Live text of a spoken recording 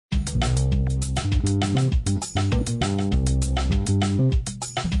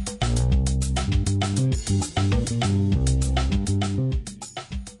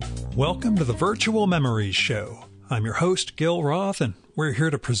Welcome to the Virtual Memories Show. I'm your host, Gil Roth, and we're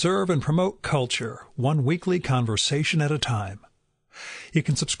here to preserve and promote culture, one weekly conversation at a time. You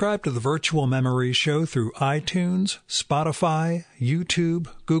can subscribe to the Virtual Memories Show through iTunes, Spotify, YouTube,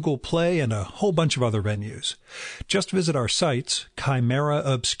 Google Play, and a whole bunch of other venues. Just visit our sites,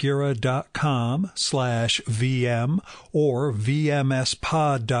 chimeraobscura.com/VM or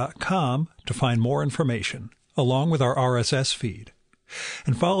vmspod.com to find more information, along with our RSS feed.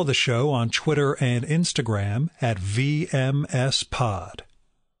 And follow the show on Twitter and Instagram at VMSPod.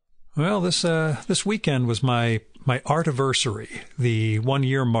 Well, this weekend was my artiversary, the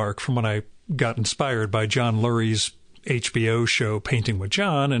 1-year mark from when I got inspired by John Lurie's HBO show Painting with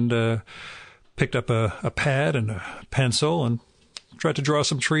John, and picked up a pad and a pencil and tried to draw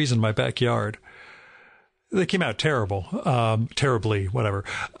some trees in my backyard. They came out terribly, whatever.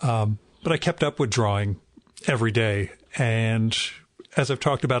 But I kept up with drawing every day, and as I've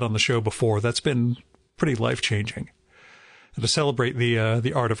talked about on the show before, that's been pretty life-changing. And to celebrate the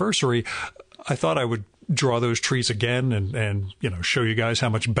artiversary, I thought I would draw those trees again and show you guys how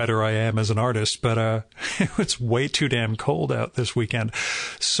much better I am as an artist, but it's way too damn cold out this weekend.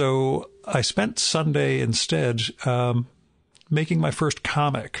 So I spent Sunday instead making my first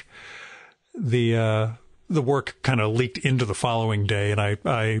comic. The work kind of leaked into the following day, and I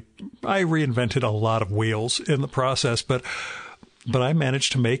reinvented a lot of wheels in the process, but I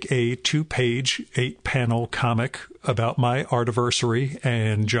managed to make a 2-page, 8-panel comic about my artiversary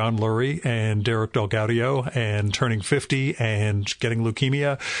and John Lurie and Derek DelGaudio and turning 50 and getting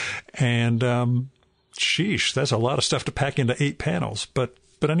leukemia. And, sheesh, that's a lot of stuff to pack into 8 panels. But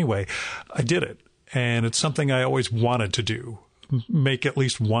anyway, I did it. And it's something I always wanted to do, make at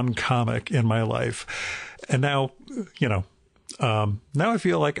least one comic in my life. And now, now I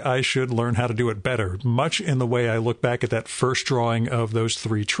feel like I should learn how to do it better, much in the way I look back at that first drawing of those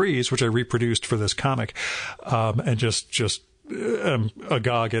 3 trees, which I reproduced for this comic, and just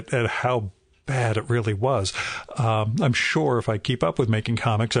agog at how bad it really was. I'm sure if I keep up with making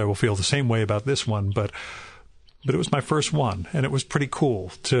comics, I will feel the same way about this one, but it was my first one, and it was pretty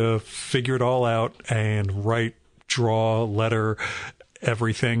cool to figure it all out and write, draw, letter,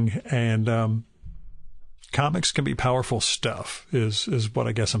 everything, and comics can be powerful stuff, is what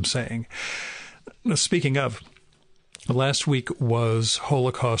I guess I'm saying. Now, speaking of, last week was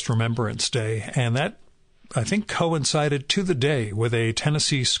Holocaust Remembrance Day, and that, I think, coincided to the day with a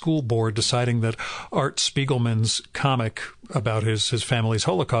Tennessee school board deciding that Art Spiegelman's comic about his family's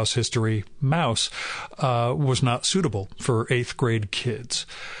Holocaust history, Mouse, was not suitable for 8th grade kids.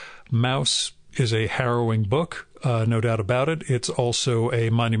 Mouse is a harrowing book, no doubt about it. It's also a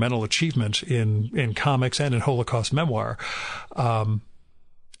monumental achievement in comics and in Holocaust memoir.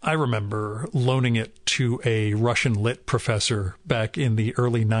 I remember loaning it to a Russian lit professor back in the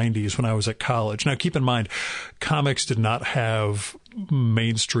early 90s when I was at college. Now, keep in mind, comics did not have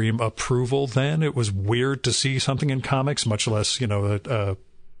mainstream approval then. It was weird to see something in comics, much less, a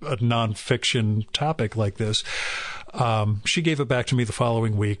nonfiction topic like this. She gave it back to me the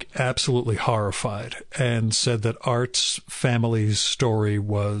following week, absolutely horrified, and said that Art's family's story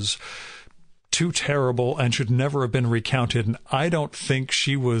was too terrible and should never have been recounted. And I don't think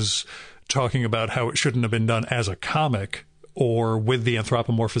she was talking about how it shouldn't have been done as a comic or with the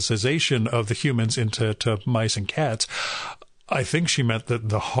anthropomorphization of the humans into mice and cats. I think she meant that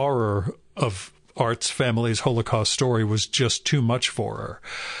the horror of Art's family's Holocaust story was just too much for her,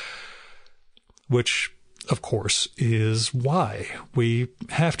 which, of course, is why we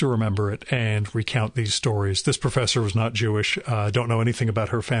have to remember it and recount these stories. This professor was not Jewish. Don't know anything about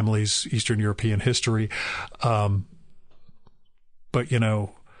her family's Eastern European history. But,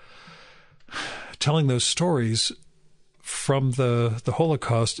 telling those stories from the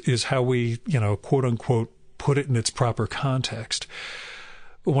Holocaust is how we, quote unquote, put it in its proper context.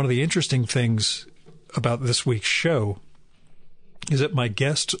 One of the interesting things about this week's show is that my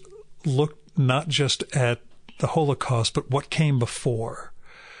guest looked not just at the Holocaust, but what came before.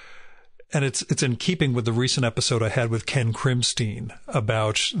 And it's in keeping with the recent episode I had with Ken Krimstein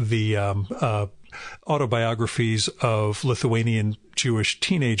about the autobiographies of Lithuanian Jewish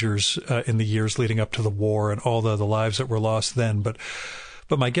teenagers in the years leading up to the war and all the lives that were lost then. But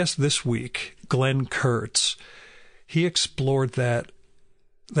my guest this week, Glenn Kurtz, he explored that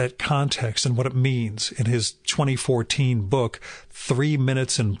context and what it means in his 2014 book, 3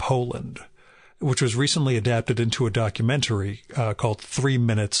 Minutes in Poland, which was recently adapted into a documentary called 3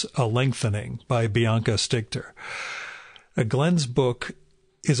 Minutes, A Lengthening by Bianca Stigter. Glenn's book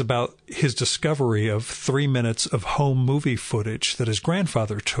is about his discovery of 3 minutes of home movie footage that his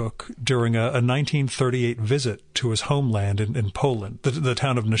grandfather took during a 1938 visit to his homeland in Poland, the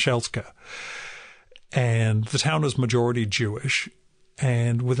town of Naszelska. And the town was majority Jewish.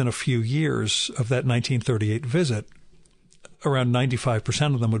 And within a few years of that 1938 visit, around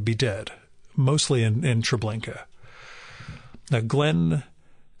 95% of them would be dead, mostly in Treblinka. Now, Glenn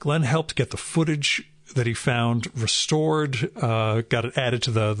helped get the footage that he found restored, got it added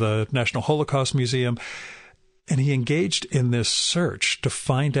to the National Holocaust Museum, and he engaged in this search to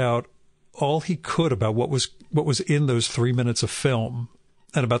find out all he could about what was in those 3 minutes of film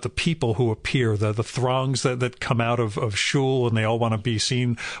and about the people who appear, the throngs that come out of Shul, and they all want to be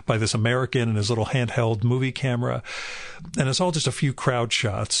seen by this American in his little handheld movie camera. And it's all just a few crowd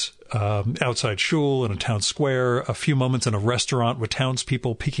shots outside Shul in a town square, a few moments in a restaurant with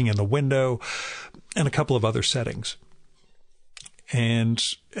townspeople peeking in the window, and a couple of other settings. And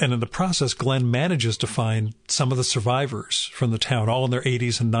in the process, Glenn manages to find some of the survivors from the town, all in their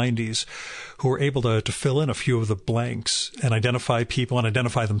 80s and 90s, who are able to fill in a few of the blanks and identify people and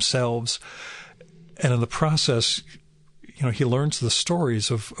identify themselves. And in the process, he learns the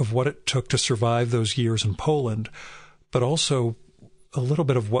stories of what it took to survive those years in Poland, but also a little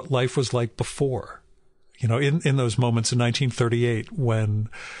bit of what life was like before, in those moments in 1938 when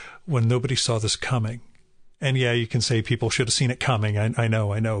nobody saw this coming. And yeah, you can say people should have seen it coming. I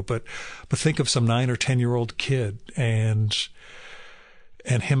know. But think of some 9 or 10-year-old kid and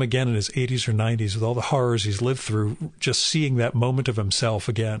him again in his 80s or 90s with all the horrors he's lived through, just seeing that moment of himself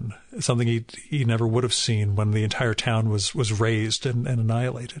again, something he never would have seen when the entire town was razed and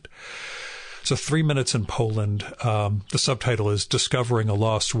annihilated. So 3 minutes in Poland, the subtitle is Discovering a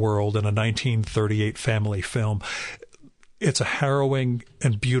Lost World in a 1938 Family Film. It's a harrowing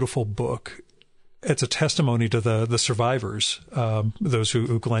and beautiful book. It's a testimony to the survivors, those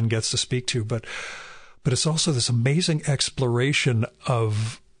who Glenn gets to speak to, but it's also this amazing exploration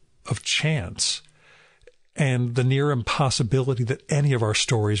of chance and the near impossibility that any of our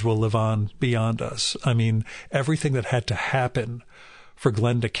stories will live on beyond us. I mean, everything that had to happen for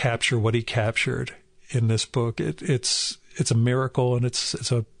Glenn to capture what he captured in this book, it's a miracle, and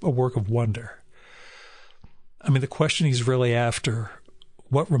it's a work of wonder. I mean, the question he's really after,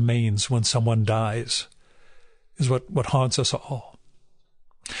 what remains when someone dies, is what haunts us all.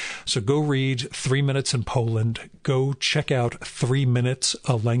 So go read 3 Minutes in Poland. Go check out 3 Minutes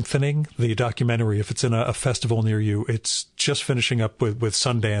a Lengthening, the documentary, if it's in a festival near you. It's just finishing up with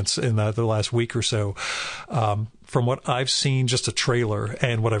Sundance in the last week or so. From what I've seen, just a trailer,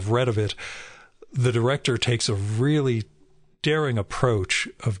 and what I've read of it, the director takes a really daring approach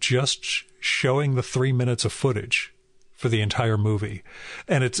of just showing the 3 minutes of footage for the entire movie.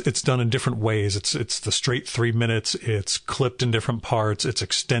 And it's done in different ways. It's the straight 3 minutes. It's clipped in different parts. It's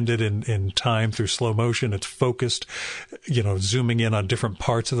extended in time through slow motion. It's focused, zooming in on different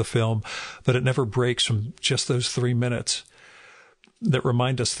parts of the film, but it never breaks from just those 3 minutes that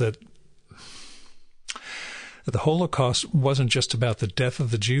remind us that the Holocaust wasn't just about the death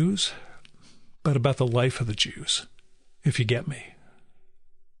of the Jews, but about the life of the Jews, if you get me.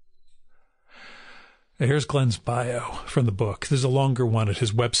 Here's Glenn's bio from the book. There's a longer one at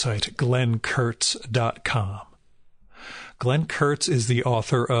his website, glennkurtz.com. Glenn Kurtz is the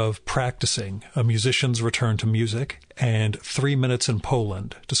author of Practicing, A Musician's Return to Music, and 3 Minutes in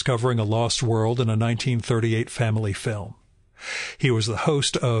Poland, Discovering a Lost World in a 1938 Family Film. He was the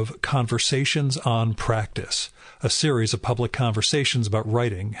host of Conversations on Practice, a series of public conversations about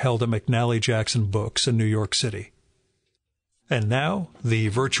writing held at McNally Jackson Books in New York City. And now, the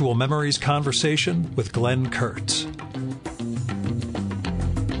Virtual Memories conversation with Glenn Kurtz.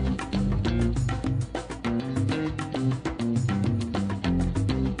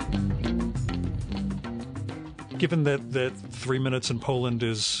 Given that 3 Minutes in Poland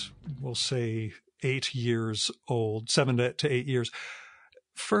is, we'll say, 8 years old, 7 to 8 years,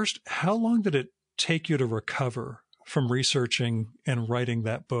 first, how long did it take you to recover from researching and writing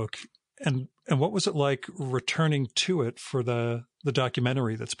that book? And what was it like returning to it for the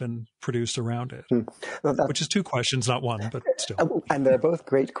documentary that's been produced around it? Well, which is 2 questions, not 1, but still. And they're both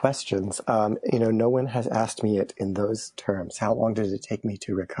great questions. No one has asked me it in those terms. How long did it take me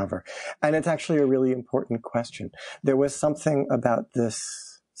to recover? And it's actually a really important question. There was something about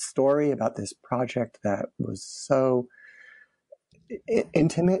this story, about this project, that was so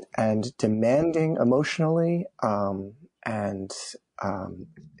intimate and demanding emotionally,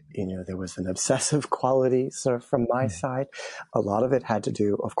 there was an obsessive quality sort of from my side. A lot of it had to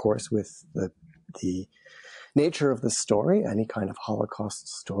do, of course, with the nature of the story. Any kind of Holocaust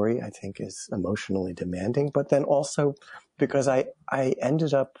story, I think, is emotionally demanding, but then also because I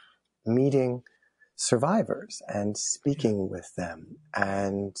ended up meeting survivors and speaking with them,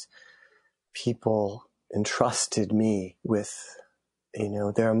 and people entrusted me with,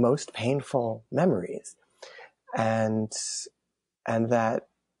 their most painful memories, and that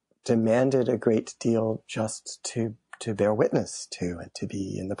demanded a great deal just to bear witness to and to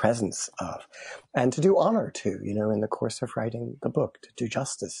be in the presence of and to do honor to, in the course of writing the book, to do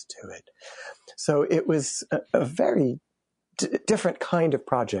justice to it. So it was a very different kind of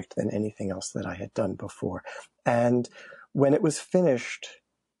project than anything else that I had done before. And when it was finished,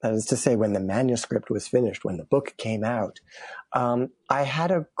 that is to say, when the manuscript was finished, when the book came out, I had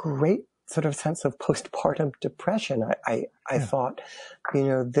a great sort of sense of postpartum depression. I thought,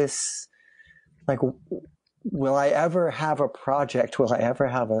 this, like, will I ever have a project? Will I ever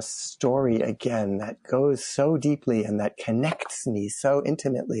have a story again that goes so deeply and that connects me so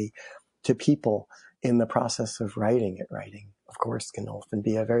intimately to people in the process of writing it? Writing, of course, can often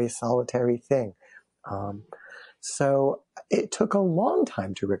be a very solitary thing. So it took a long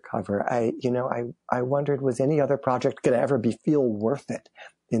time to recover. I wondered, was any other project going to ever feel worth it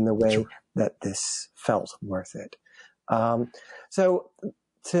in the way that this felt worth it? So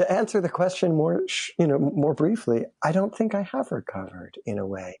to answer the question more briefly, I don't think I have recovered in a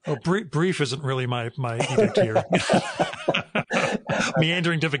way. Well, brief isn't really my edict here.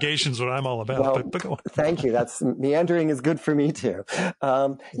 Meandering divagation's what I'm all about. Well, but go on. Thank you. Meandering is good for me too.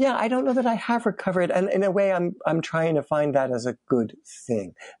 I don't know that I have recovered, and in a way, I'm trying to find that as a good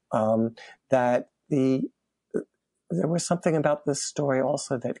thing. That there was something about this story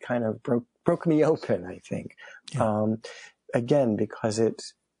also that kind of broke me open, I think. Yeah. Again, because it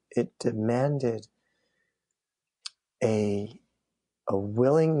demanded a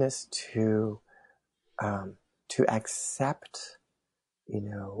willingness to accept,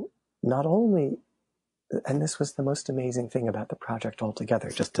 not only, and this was the most amazing thing about the project altogether,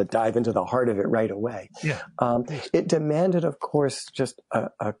 just to dive into the heart of it right away. Yeah. It demanded, of course, just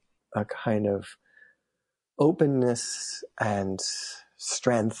a kind of openness and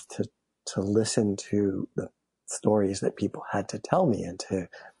strength to listen to the stories that people had to tell me and to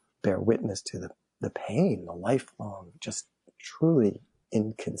bear witness to the pain, the lifelong, just truly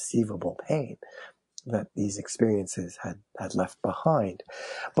inconceivable pain that these experiences had left behind.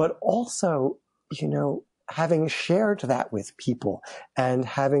 But also, having shared that with people and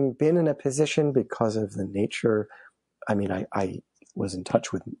having been in a position because of the nature, I was in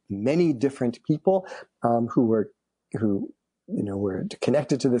touch with many different people who were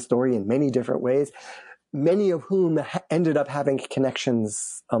connected to the story in many different ways, many of whom ended up having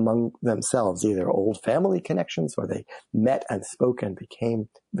connections among themselves, either old family connections or they met and spoke and became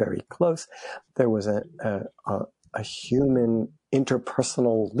very close. There was a human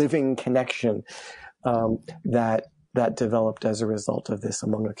interpersonal living connection that developed as a result of this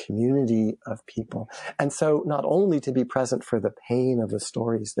among a community of people. And so not only to be present for the pain of the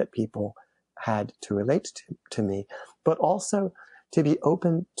stories that people had to relate to me, but also to be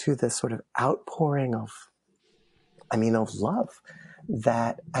open to this sort of outpouring of love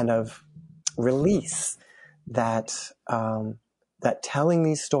and of release that telling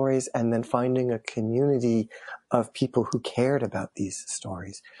these stories and then finding a community of people who cared about these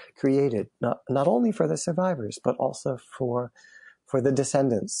stories created not only for the survivors, but also for the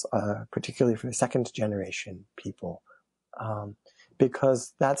descendants, particularly for the second generation people.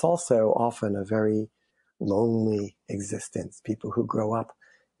 Because that's also often a very lonely existence. People who grow up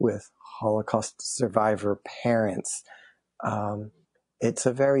with Holocaust survivor parents. It's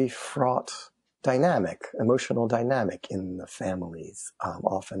a very fraught emotional dynamic in the families.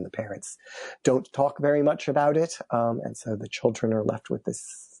 Often the parents don't talk very much about it. And so the children are left with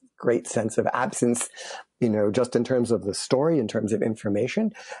this great sense of absence, just in terms of the story, in terms of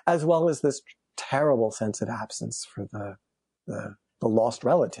information, as well as this terrible sense of absence for the lost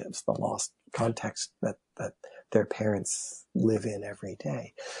relatives, the lost context that their parents live in every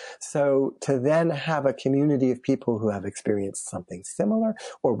day. So to then have a community of people who have experienced something similar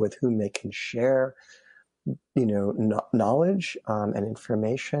or with whom they can share, knowledge and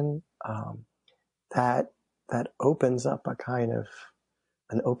information, that opens up a kind of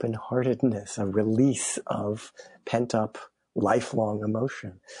an open-heartedness, a release of pent-up lifelong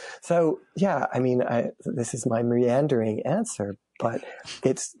emotion. So yeah, this is my meandering answer, but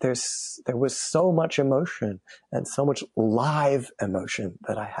there was so much emotion and so much live emotion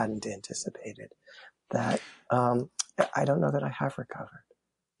that I hadn't anticipated that I don't know that I have recovered.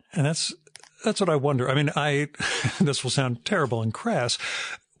 And that's what I wonder. This will sound terrible and crass.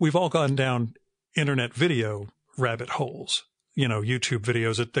 We've all gone down internet video rabbit holes. YouTube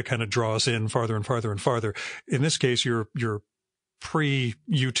videos that kind of draw us in farther and farther and farther. In this case, you're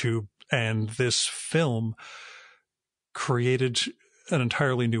pre-YouTube, and this film created an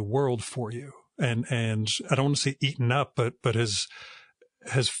entirely new world for you. And I don't want to say eaten up, but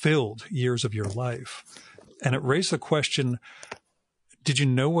has filled years of your life. And it raised the question, did you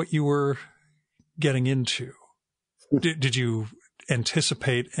know what you were getting into? Did you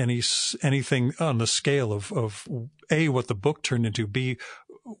anticipate anything on the scale of A, what the book turned into, B,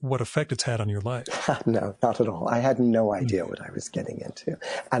 what effect it's had on your life? No, not at all. I had no idea what I was getting into.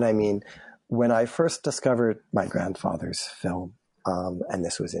 And I mean, when I first discovered my grandfather's film, and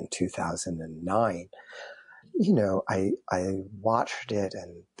this was in 2009, I watched it,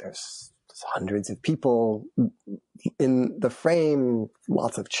 and there's hundreds of people in the frame,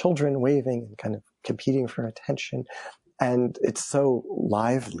 lots of children waving and kind of competing for attention. And it's so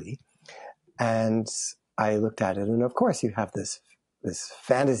lively. And I looked at it, and of course you have this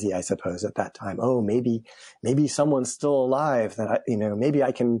fantasy, I suppose, at that time. Oh, maybe someone's still alive, that maybe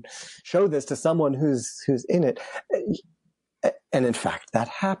I can show this to someone who's in it. And in fact, that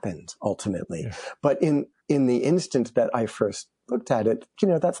happened ultimately. Yeah. But in the instant that I first looked at it,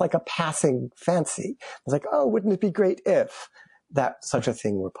 that's like a passing fancy. It's like, oh, wouldn't it be great if that such a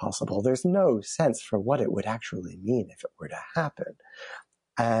thing were possible? There's no sense for what it would actually mean if it were to happen.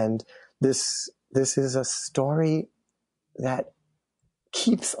 And this is a story that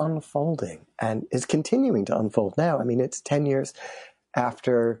keeps unfolding and is continuing to unfold now. I mean, it's 10 years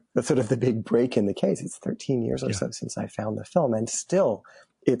after the big break in the case. It's 13 years or so since I found the film, and still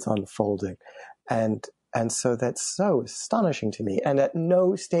it's unfolding. And so that's so astonishing to me. And at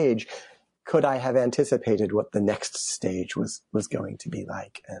no stage could I have anticipated what the next stage was going to be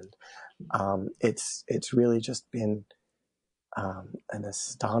like. And it's really just been an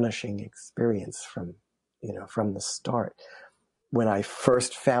astonishing experience from the start. When I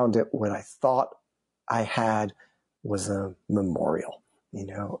first found it, what I thought I had was a memorial,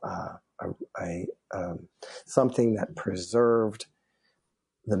 something that preserved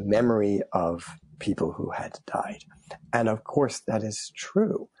the memory of people who had died. And of course that is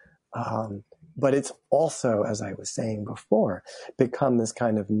true. But it's also, as I was saying before, become this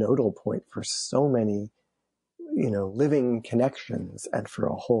kind of nodal point for so many, living connections, and for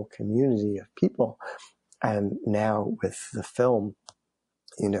a whole community of people. And now with the film,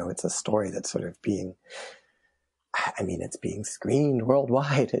 it's a story that's sort of it's being screened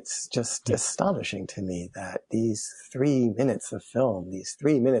worldwide. It's just astonishing to me that these 3 minutes of film, these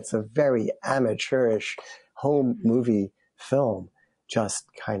 3 minutes of very amateurish home movie film, just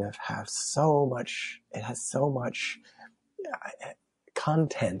kind of have so much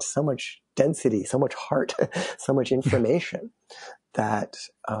content, so much density, so much heart, so much information that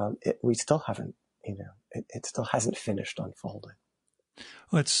we still haven't, it still hasn't finished unfolding.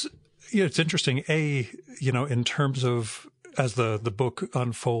 Well, it's interesting, in terms of, as the book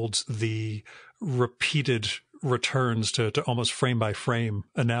unfolds, the repeated returns to almost frame by frame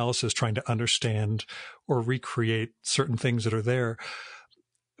analysis, trying to understand or recreate certain things that are there.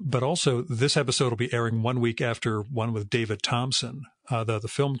 But also, this episode will be airing 1 week after one with David Thompson, the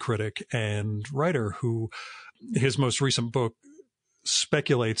film critic and writer, who his most recent book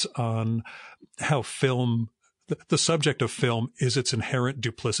speculates on how film, the subject of film, is its inherent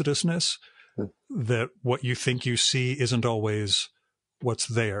duplicitousness, that what you think you see isn't always what's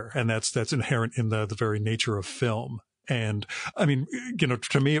there. And that's inherent in the very nature of film. And I mean,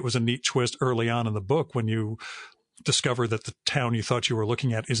 to me, it was a neat twist early on in the book when you discover that the town you thought you were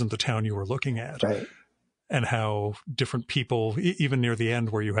looking at isn't the town you were looking at. Right. And how different people, even near the end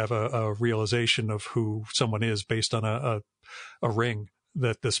where you have a realization of who someone is based on a ring,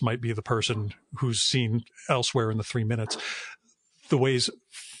 that this might be the person who's seen elsewhere in the 3 minutes. The ways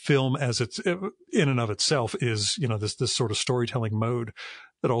film as it's in and of itself is, this sort of storytelling mode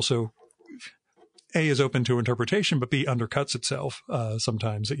that also A, is open to interpretation, but B, undercuts itself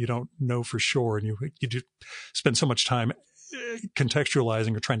sometimes, that you don't know for sure. And you do spend so much time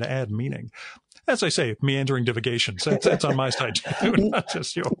contextualizing or trying to add meaning. As I say, meandering divagations. It's on my side too, not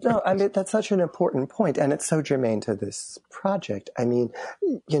just yours. No, I mean, that's such an important point, and it's so germane to this project. I mean,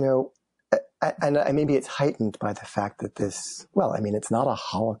 and maybe it's heightened by the fact that it's not a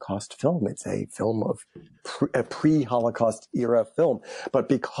Holocaust film. It's a film of a pre-Holocaust era film. But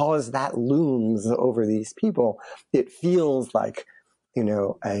because that looms over these people, it feels like,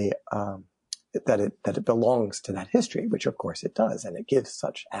 that it belongs to that history, which of course it does. And it gives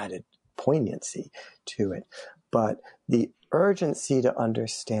such added poignancy to it. But the urgency to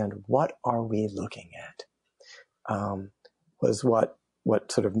understand what are we looking at was what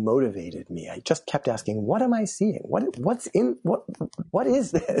what sort of motivated me. I just kept asking, what am I seeing? What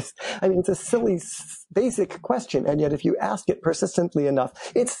is this? I mean, it's a silly, basic question. And yet if you ask it persistently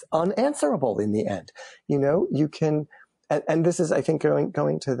enough, it's unanswerable in the end. You can, and this is, I think,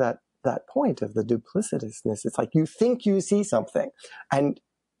 going to that point of the duplicitousness. It's like you think you see something and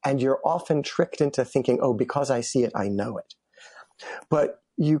you're often tricked into thinking, oh, because I see it, I know it. But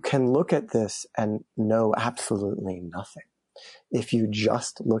you can look at this and know absolutely nothing. If you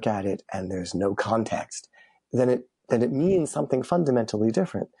just look at it and there's no context, then it means something fundamentally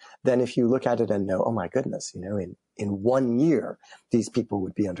different than if you look at it and know, oh my goodness, in 1 year, these people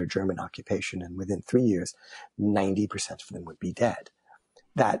would be under German occupation, and within 3 years, 90% of them would be dead.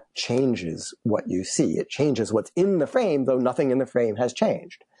 That changes what you see. It changes what's in the frame, though nothing in the frame has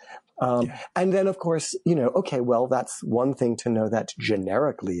changed. And then, of course, okay, well, that's one thing to know that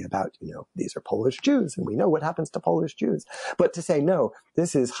generically about, these are Polish Jews, and we know what happens to Polish Jews. But to say, no,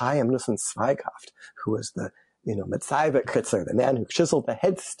 this is Chaim Nussen Zweighaft, who was the, Metzaivik Kritzer, the man who chiseled the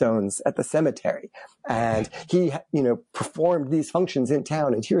headstones at the cemetery. And he, performed these functions in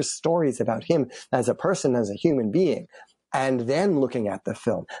town. And here's stories about him as a person, as a human being. And then looking at the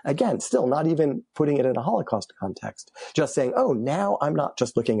film, again, still not even putting it in a Holocaust context, just saying, oh, now I'm not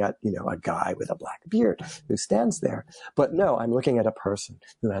just looking at, a guy with a black beard who stands there, but no, I'm looking at a person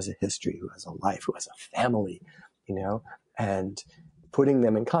who has a history, who has a life, who has a family, and putting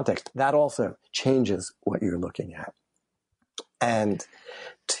them in context. That also changes what you're looking at. And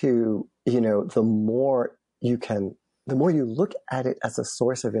the more you look at it as a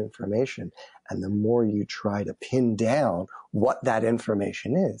source of information, and the more you try to pin down what that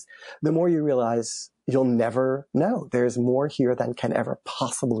information is, the more you realize you'll never know. There's more here than can ever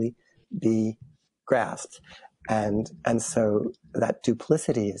possibly be grasped. And so that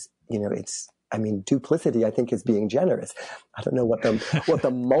duplicity is, duplicity, I think, is being generous. I don't know what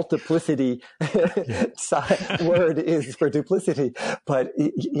the multiplicity word is for duplicity, but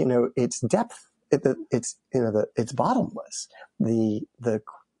it's depth. It's bottomless.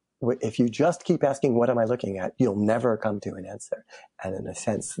 If you just keep asking, what am I looking at? You'll never come to an answer. And in a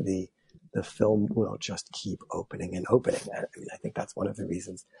sense, the film will just keep opening and opening. I think that's one of the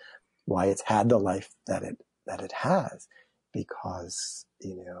reasons why it's had the life that it has, because,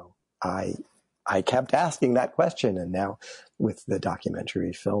 I kept asking that question. And now with the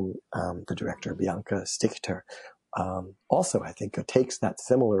documentary film, the director Bianca Stichter, also, I think, takes that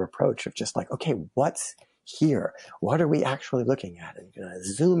similar approach of just like, okay, what's here? What are we actually looking at? And you're going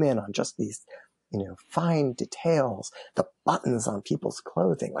to zoom in on just these, fine details, the buttons on people's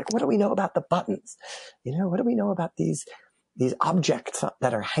clothing. Like, what do we know about the buttons? What do we know about these objects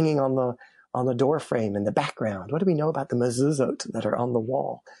that are hanging on the door frame in the background? What do we know about the mezuzot that are on the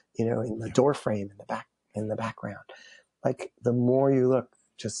wall, in the door frame in the background? Like, the more you look,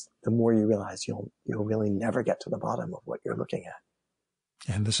 just the more you realize you'll really never get to the bottom of what you're looking at.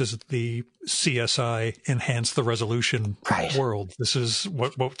 And this is the CSI enhance the resolution world. This is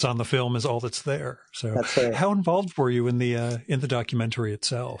what's on the film is all that's there. So that's right. How involved were you in the documentary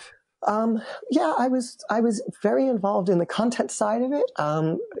itself? Yeah, I was very involved in the content side of it.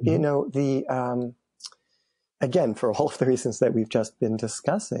 Again, for all of the reasons that we've just been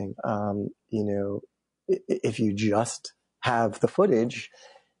discussing, if you just have the footage,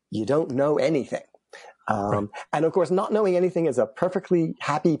 you don't know anything. And of course, not knowing anything is a perfectly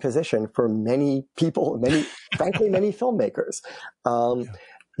happy position for many people, frankly, many filmmakers.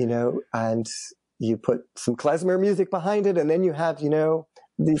 And you put some klezmer music behind it, and then you have,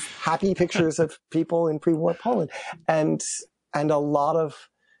 these happy pictures of people in pre-war Poland. And a lot of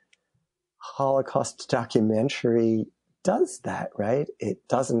Holocaust documentary does that, right? It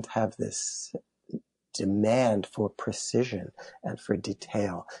doesn't have this demand for precision and for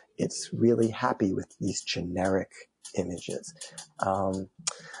detail. It's really happy with these generic images.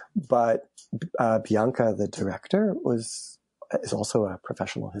 But Bianca, the director, is also a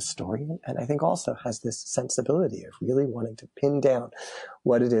professional historian, and I think also has this sensibility of really wanting to pin down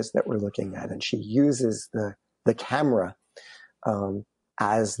what it is that we're looking at. And she uses the camera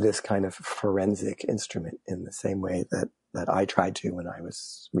as this kind of forensic instrument in the same way that I tried to when I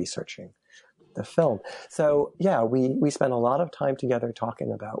was researching the film. So yeah, we spent a lot of time together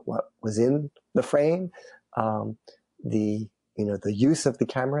talking about what was in the frame. The use of the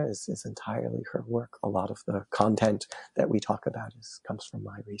camera is entirely her work. A lot of the content that we talk about comes from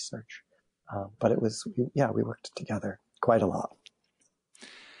my research. But we worked together quite a lot.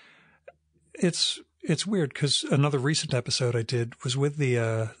 It's weird because another recent episode I did was with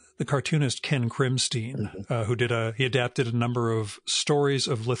the the cartoonist Ken Krimstein, he adapted a number of stories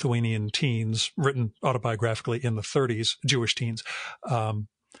of Lithuanian teens written autobiographically in the 30s, Jewish teens. And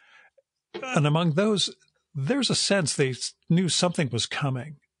among those, there's a sense they knew something was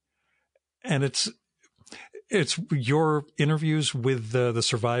coming. And it's your interviews with the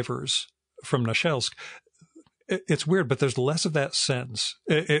survivors from Nashelsk. It's weird, but there's less of that sense.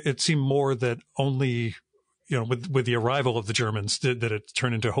 It seemed more that only, with the arrival of the Germans, that it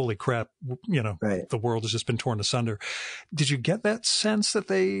turned into, holy crap, right. The world has just been torn asunder. Did you get that sense that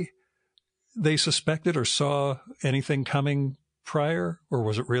they suspected or saw anything coming prior? Or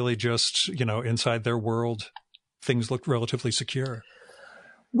was it really just, inside their world, things looked relatively secure?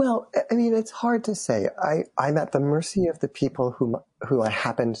 Well, I mean, it's hard to say. I'm at the mercy of the people who I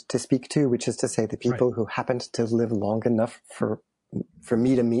happened to speak to, which is to say the people right. who happened to live long enough for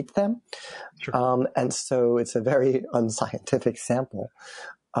me to meet them. Sure. And so it's a very unscientific sample.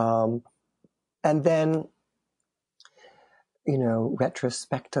 And then,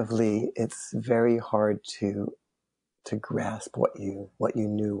 retrospectively, it's very hard to grasp what you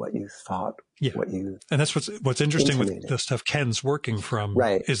knew, what you thought, and that's what's interesting with the stuff Ken's working from,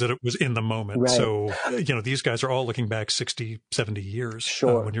 right. is that it was in the moment. Right. So, these guys are all looking back 60, 70 years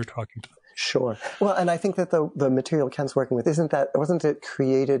sure. When you're talking to them. Sure. Well, and I think that the material Ken's working with, wasn't it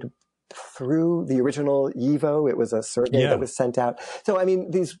created through the original YIVO? It was a survey that was sent out. So, I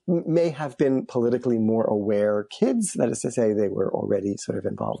mean, these may have been politically more aware kids. That is to say, they were already sort of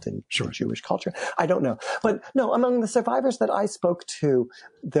involved in Jewish culture. I don't know. But no, among the survivors that I spoke to,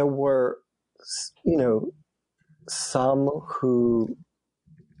 there were, some who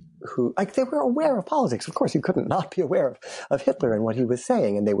like they were aware of politics. Of course, you couldn't not be aware of Hitler and what he was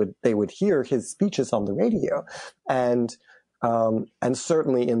saying. And they would hear his speeches on the radio. And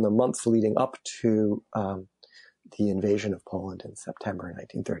certainly in the months leading up to the invasion of Poland in September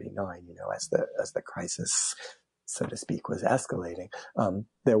 1939, as the crisis, so to speak, was escalating,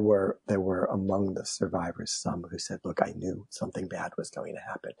 there were among the survivors some who said, "Look, I knew something bad was going to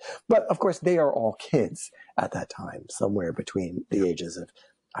happen." But of course, they are all kids at that time, somewhere between the ages of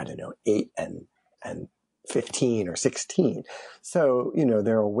 8 and 15 or 16. So,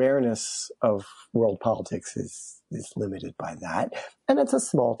 their awareness of world politics is limited by that. And it's a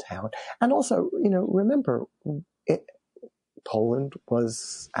small town. And also, remember, Poland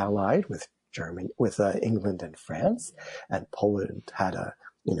was allied with England and France, and Poland had a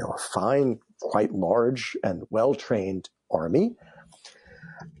fine, quite large and well-trained army.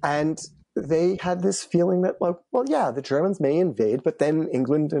 And they had this feeling that, the Germans may invade, but then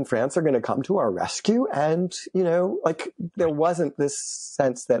England and France are going to come to our rescue. And, there wasn't this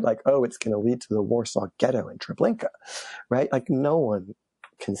sense that it's going to lead to the Warsaw Ghetto in Treblinka, right? Like no one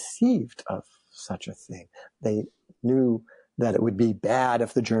conceived of such a thing. They knew that it would be bad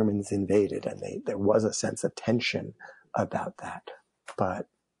if the Germans invaded, and there was a sense of tension about that. But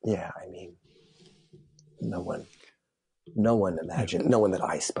yeah, I mean, no one imagined, no one that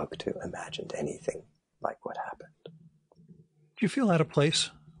I spoke to imagined anything like what happened. Do you feel out of place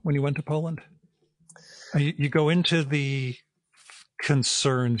when you went to Poland? You go into the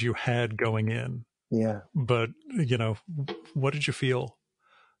concerns you had going in. Yeah. But, what did you feel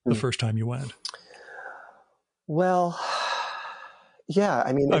the first time you went? Well, yeah,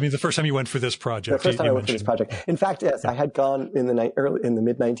 I mean, the first time you went for this project. The first time I went for this project. In fact, yes, I had gone in the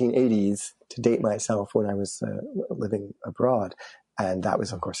mid 1980s to date myself when I was living abroad, and that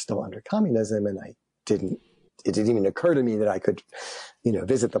was, of course, still under communism. And it didn't even occur to me that I could,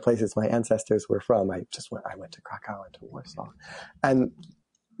 visit the places my ancestors were from. I went to Krakow and to Warsaw, and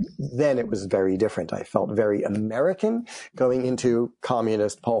then it was very different. I felt very American going into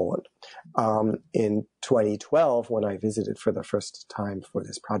communist Poland. In 2012, when I visited for the first time for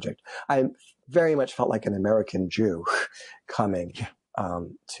this project, I very much felt like an American Jew coming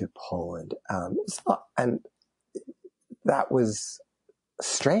to Poland. And that was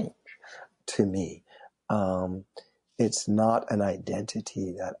strange to me. It's not an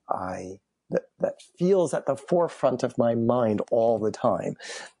identity that that feels at the forefront of my mind all the time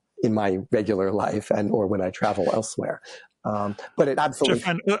in my regular life or when I travel elsewhere. But it absolutely,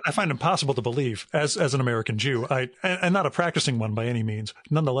 I find impossible to believe as an American Jew. And not a practicing one by any means.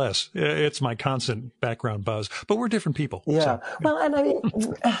 Nonetheless, it's my constant background buzz. But we're different people. Yeah. So, well, and I mean,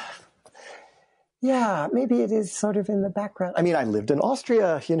 yeah, maybe it is sort of in the background. I mean, I lived in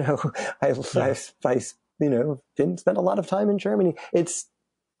Austria. I didn't spend a lot of time in Germany.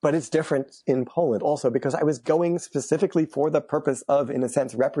 But it's different in Poland also because I was going specifically for the purpose of, in a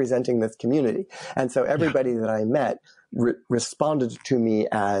sense, representing this community. And so everybody that I met responded to me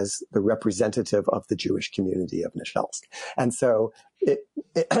as the representative of the Jewish community of Nashelsk. And so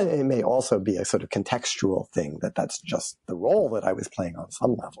it may also be a sort of contextual thing that's just the role that I was playing on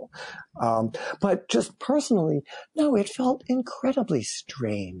some level. But just personally, no, it felt incredibly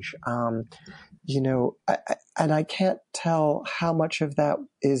strange. And I can't tell how much of that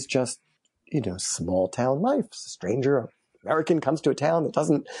is just, small town life. A stranger American comes to a town that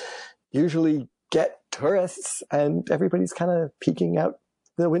doesn't usually get tourists, and everybody's kind of peeking out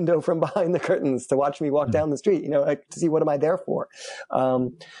the window from behind the curtains to watch me walk down the street, to see what am I there for.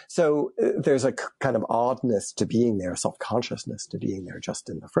 So there's a kind of oddness to being there, self-consciousness to being there just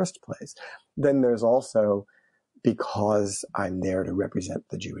in the first place. Then there's also, because I'm there to represent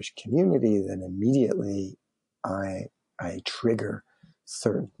the Jewish community, then immediately I trigger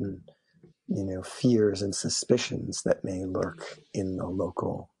certain, fears and suspicions that may lurk in the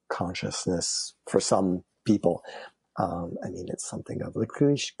local consciousness for some people. It's something of a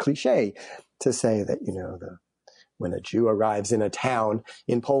cliche to say that, when a Jew arrives in a town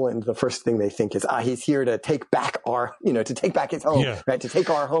in Poland, the first thing they think is, he's here to take back to take back his home, right? To take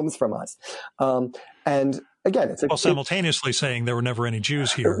our homes from us. And again, simultaneously saying there were never any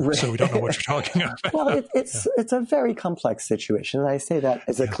Jews here, so we don't know what you're talking about. Well, it's a very complex situation. And I say that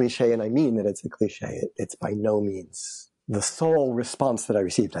as a cliche, and I mean that it's a cliche. It's by no means the sole response that I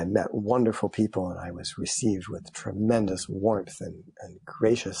received. I met wonderful people, and I was received with tremendous warmth and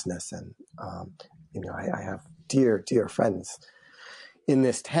graciousness. And, I have dear, dear friends in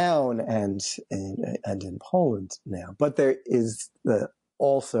this town and in Poland now. But there is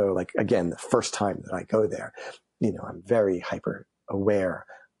also, again, the first time that I go there, I'm very hyper aware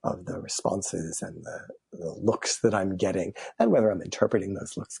of the responses and the looks that I'm getting, and whether I'm interpreting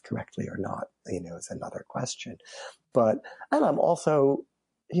those looks correctly or not, is another question. And I'm also,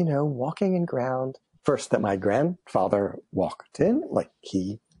 walking in ground first that my grandfather walked in, like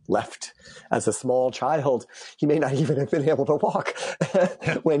he left as a small child. He may not even have been able to walk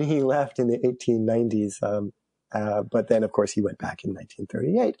when he left in the 1890s. But then, of course, he went back in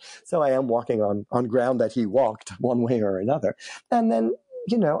 1938. So I am walking on ground that he walked one way or another. And then,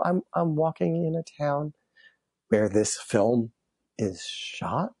 I'm walking in a town where this film is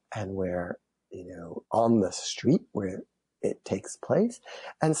shot and where, on the street where it takes place.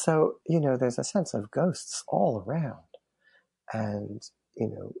 And so, there's a sense of ghosts all around. And,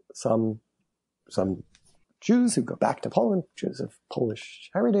 some Jews who go back to Poland, Jews of Polish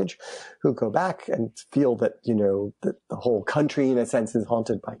heritage, who go back and feel that, that the whole country, in a sense, is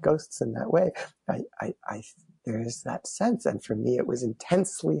haunted by ghosts in that way. There is that sense. And for me, it was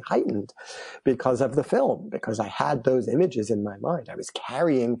intensely heightened because of the film, because I had those images in my mind. I was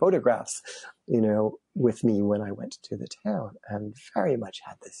carrying photographs, with me when I went to the town, and very much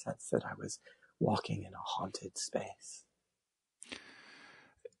had this sense that I was walking in a haunted space.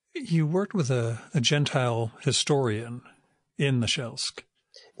 You worked with a Gentile historian in the Shelsk.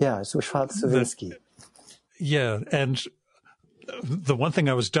 Yeah, Zbyszko Sawinski. Yeah, and the one thing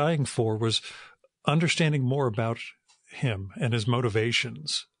I was dying for was understanding more about him and his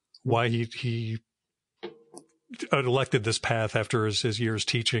motivations, why he elected this path after his years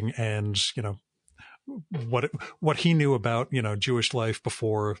teaching, and, what he knew about, Jewish life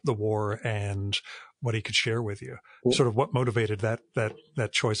before the war and what he could share with you, sort of what motivated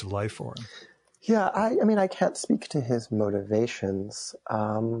that choice of life for him. Yeah, I can't speak to his motivations.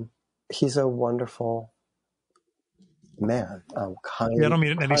 He's a wonderful man, kind. Yeah, I don't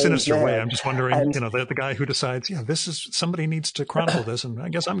mean it in any sinister man. way. I'm just wondering, the guy who decides, somebody needs to chronicle this, and I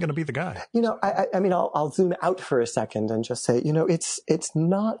guess I'm going to be the guy. I'll zoom out for a second and just say, it's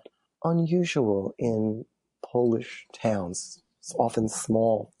not unusual in Polish towns, often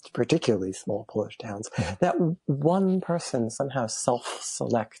small, particularly small Polish towns, that one person somehow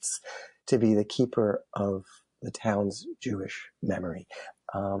self-selects to be the keeper of the town's Jewish memory.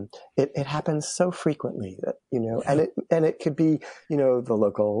 It happens so frequently that, and it could be, the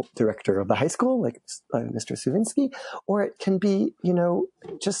local director of the high school, like Mr. Sawinski, or it can be,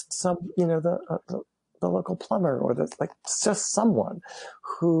 just some, the local plumber, or just someone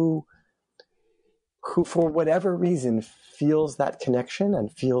who for whatever reason feels that connection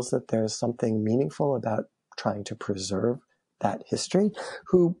and feels that there's something meaningful about trying to preserve that history,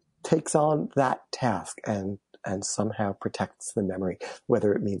 who takes on that task and somehow protects the memory,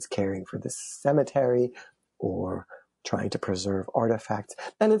 whether it means caring for this cemetery or trying to preserve artifacts.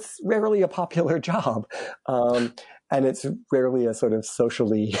 And it's rarely a popular job. And it's rarely a sort of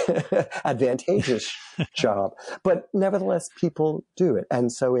socially advantageous job. But nevertheless, people do it.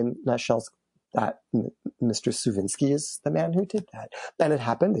 And so in Nashelsk, that Mr. Sawinski is the man who did that. And it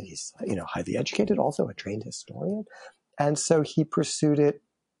happened that he's, highly educated, also a trained historian. And so he pursued it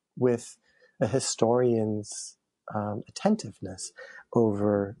with a historian's attentiveness.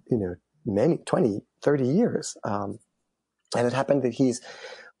 over, many, 20, 30 years. And it happened that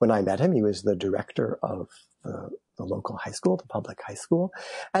when I met him, he was the director of the local high school, the public high school.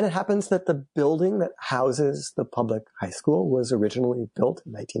 And it happens that the building that houses the public high school was originally built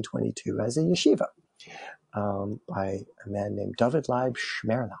in 1922 as a yeshiva by a man named David Leib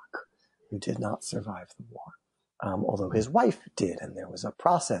Shmerlach, who did not survive the war, although his wife did. And there was a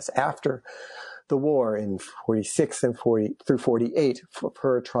process after the war in 46 and 40 through 48 for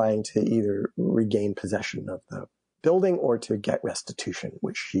her trying to either regain possession of the building or to get restitution,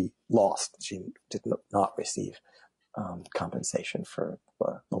 which she lost. She did not receive compensation for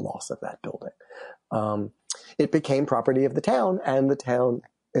the loss of that building. It became property of the town, and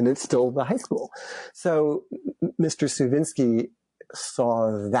it's still the high school. So Mr. Suvinsky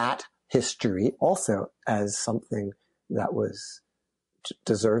saw that history also as something that was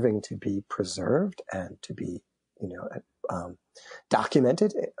deserving to be preserved and to be,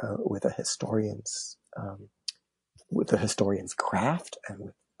 documented with a historian's craft and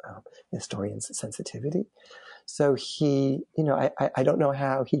with historian's sensitivity. So he, I don't know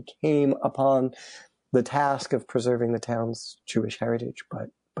how he came upon the task of preserving the town's Jewish heritage,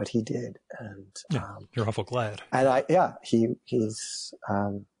 but he did. And you're awful glad. And he's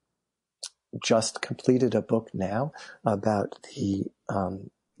just completed a book now about the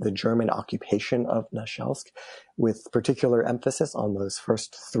German occupation of Nashelsk, with particular emphasis on those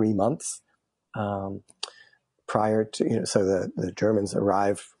first 3 months prior to, so the Germans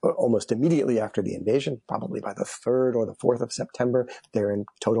arrive almost immediately after the invasion, probably by the 3rd or the 4th of September. They're in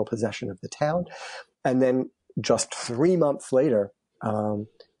total possession of the town. And then just 3 months later, on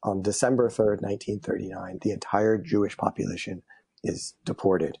December 3rd, 1939, the entire Jewish population is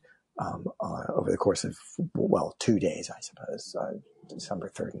deported over the course of, 2 days, I suppose, December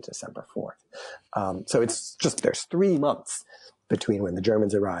 3rd and December 4th. So it's just, there's 3 months between when the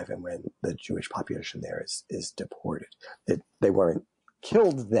Germans arrive and when the Jewish population there is deported. They weren't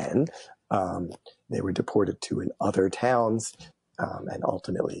killed then. They were deported to other towns and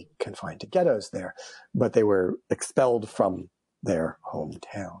ultimately confined to ghettos there, but they were expelled from their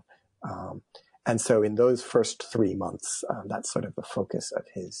hometown. And so in those first 3 months, that's sort of the focus of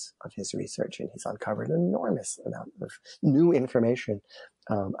his research, and he's uncovered an enormous amount of new information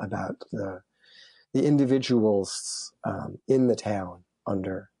about the individuals in the town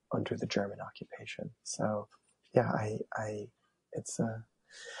under the German occupation. So, yeah, it's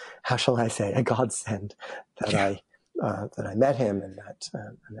how shall I say, a godsend that I met him, and that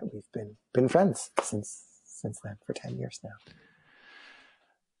we've been friends since then for 10 years now.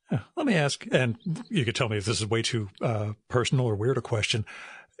 Let me ask, and you could tell me if this is way too personal or weird a question.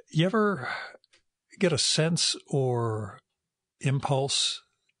 You ever get a sense or impulse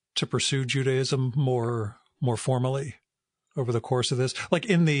to pursue Judaism more formally over the course of this? Like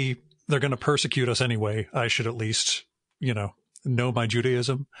they're going to persecute us anyway. I should at least, know my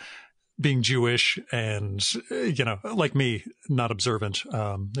Judaism. Being Jewish and, like me, not observant,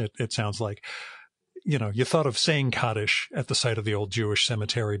 it sounds like. You thought of saying Kaddish at the site of the old Jewish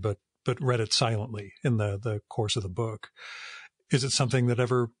cemetery, but read it silently in the course of the book. Is it something that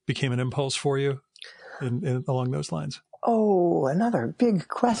ever became an impulse for you along those lines? Oh, another big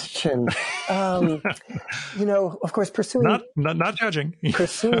question. Of course, pursuing not judging.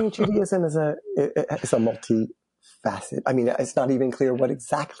 Pursuing Judaism is a multi-facet. I mean, it's not even clear what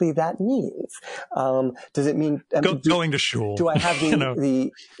exactly that means. Does it mean going to shul? Do I have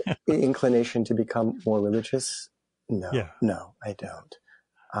the inclination to become more religious? No, yeah. No, I don't.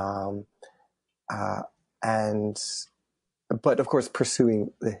 But of course,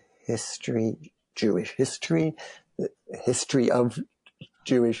 pursuing the Jewish history, the history of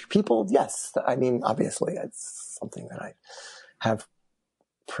Jewish people, yes. I mean, obviously, it's something that I have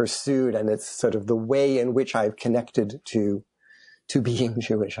pursued, and it's sort of the way in which I've connected to being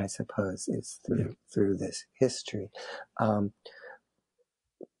Jewish, I suppose, is through this history.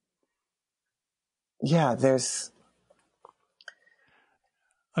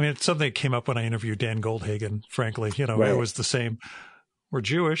 It's something that came up when I interviewed Dan Goldhagen, frankly. Right. It was the same. We're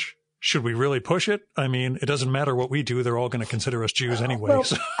Jewish. Should we really push it? I mean, it doesn't matter what we do. They're all going to consider us Jews anyway. Well,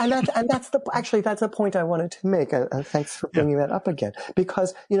 and that's a point I wanted to make. And thanks for bringing that up again,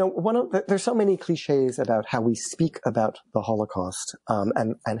 because, there's so many cliches about how we speak about the Holocaust,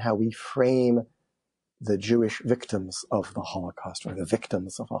 and how we frame the Jewish victims of the Holocaust, or the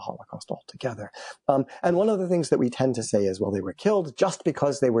victims of the Holocaust altogether. And one of the things that we tend to say is, well, they were killed just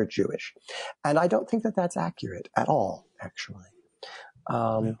because they were Jewish. And I don't think that that's accurate at all, actually.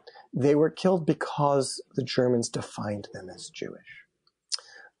 They were killed because the Germans defined them as Jewish,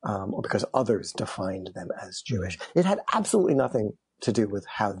 or because others defined them as Jewish. It had absolutely nothing to do with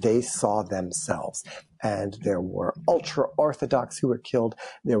how they saw themselves. And there were ultra-Orthodox who were killed.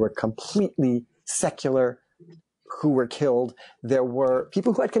 There were completely secular who were killed. There were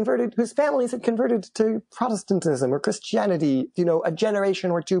people who had converted, whose families had converted to Protestantism or Christianity, a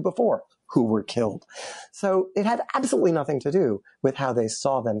generation or two before, who were killed. So it had absolutely nothing to do with how they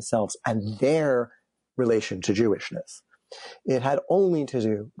saw themselves and their relation to Jewishness. It had only to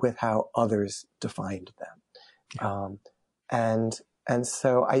do with how others defined them. Yeah. And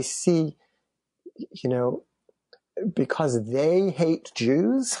so I see, because they hate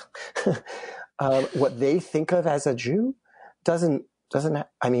Jews, what they think of as a Jew doesn't,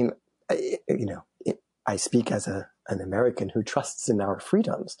 I mean, I speak as an American who trusts in our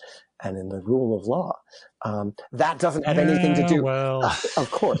freedoms and in the rule of law. That doesn't have anything to do,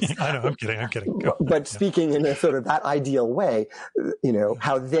 of course. I know, I'm kidding. But speaking in a sort of that ideal way,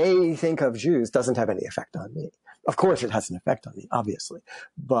 how they think of Jews doesn't have any effect on me. Of course, it has an effect on me, obviously,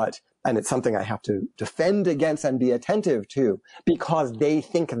 and it's something I have to defend against and be attentive to because they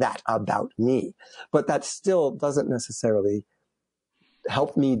think that about me. But that still doesn't necessarily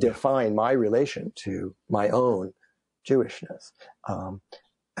help me define my relation to my own Jewishness.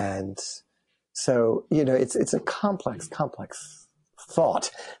 And so, it's a complex thought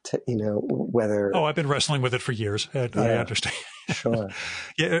to, whether... Oh, I've been wrestling with it for years. I understand. Sure.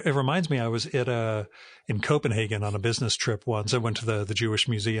 Yeah, it reminds me, I was in Copenhagen on a business trip once. I went to the Jewish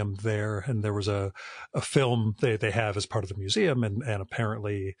museum there, and there was a film they have as part of the museum, and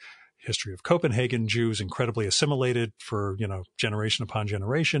apparently history of Copenhagen, Jews incredibly assimilated for, generation upon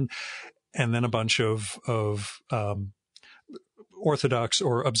generation. And then a bunch of Orthodox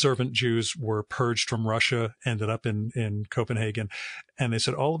or observant Jews were purged from Russia, ended up in Copenhagen. And they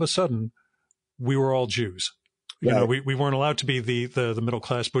said, all of a sudden, we were all Jews. We weren't allowed to be the middle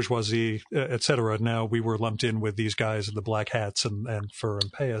class bourgeoisie, et cetera. Now we were lumped in with these guys in the black hats and fur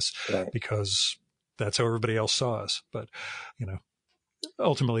and payas because that's how everybody else saw us. But,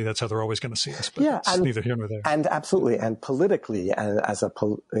 ultimately that's how they're always going to see us. But it's neither here nor there. And absolutely. And politically, and as a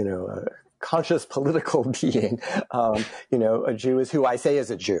conscious political being, a Jew is who I say is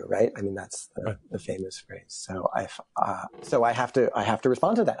a Jew, right? I mean, that's the famous phrase. So I have to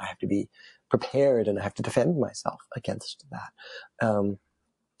respond to that. I have to be prepared and I have to defend myself against that.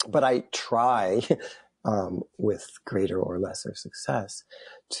 But I try, with greater or lesser success,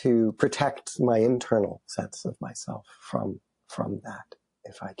 to protect my internal sense of myself from that,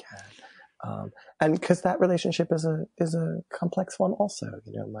 if I can. And because that relationship is a complex one also.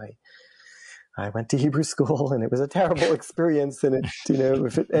 I went to Hebrew school and it was a terrible experience. And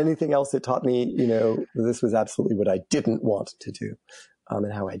if anything else, it taught me, this was absolutely what I didn't want to do,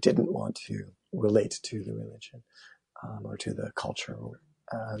 and how I didn't want to relate to the religion, or to the culture.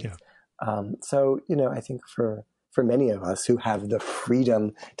 So, I think for many of us who have the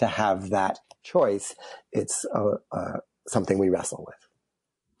freedom to have that choice, it's something we wrestle with.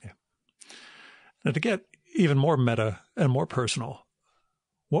 Yeah. Now, to get even more meta and more personal,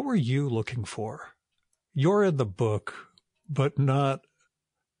 what were you looking for? You're in the book, but not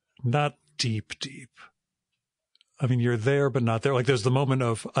deep. I mean, you're there, but not there. Like there's the moment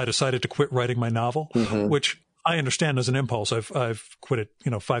of, I decided to quit writing my novel, which I understand as an impulse. I've quit it,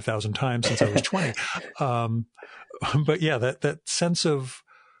 5,000 times since I was 20. But yeah, that sense of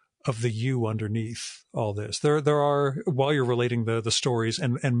the you underneath all this. There are, while you're relating the stories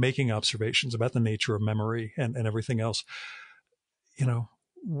and making observations about the nature of memory and everything else,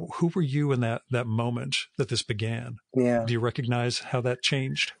 who were you in that moment that this began? Yeah. Do you recognize how that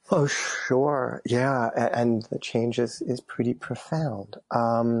changed? Oh, sure. Yeah. And the change is pretty profound.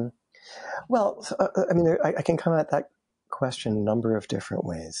 I can come at that question a number of different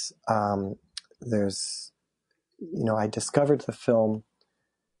ways. There's, I discovered the film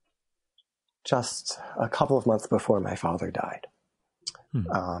just a couple of months before my father died.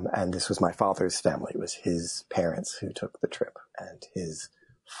 And this was my father's family. It was his parents who took the trip and his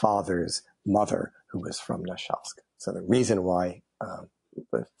father's mother, who was from Nashalsk. So the reason why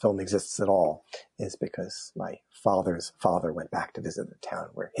the film exists at all is because my father's father went back to visit the town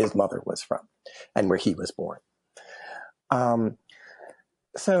where his mother was from and where he was born. In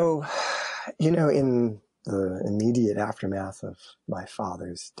the immediate aftermath of my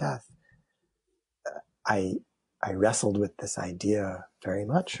father's death, I wrestled with this idea very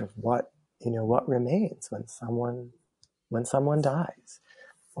much of what remains when someone dies.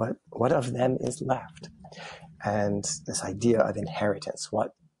 What of them is left? And this idea of inheritance,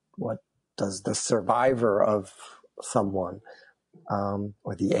 what does the survivor of someone,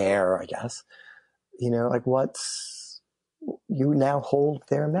 or the heir, I guess, you now hold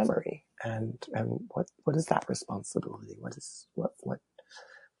their memory. and what is that responsibility? What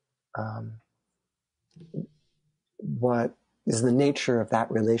is the nature of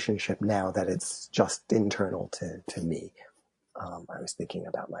that relationship now that it's just internal to me? I was thinking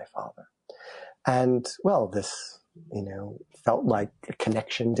about my father. And, well, this, felt like a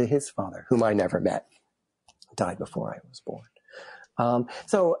connection to his father, whom I never met, died before I was born.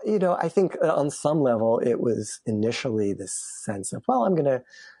 So, I think on some level it was initially this sense of, well, I'm going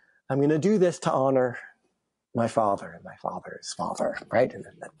to do this to honor my father and my father's father, right? In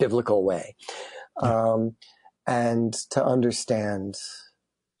a biblical way. And to understand,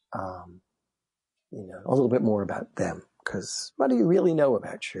 a little bit more about them. Because what do you really know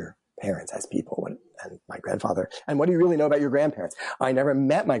about your parents as people and my grandfather? And what do you really know about your grandparents? I never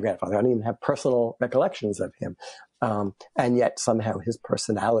met my grandfather. I don't even have personal recollections of him. And yet somehow his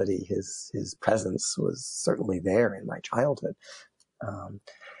personality, his presence was certainly there in my childhood.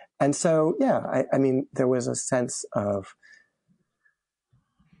 And so, I mean, there was a sense of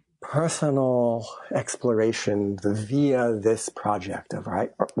personal exploration via this project of,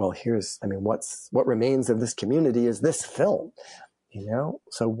 right, well, what remains of this community is this film,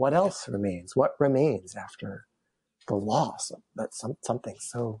 so what else remains? What remains after the loss of something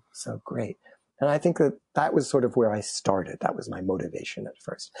so great? And I think that was sort of where I started. That was my motivation at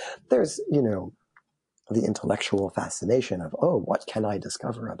first. There's, the intellectual fascination of, what can I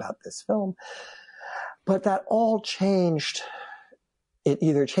discover about this film? But that all changed. It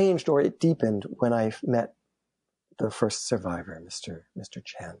either changed or it deepened when I met the first survivor, Mr.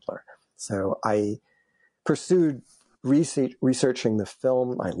 Chandler. So I pursued researching the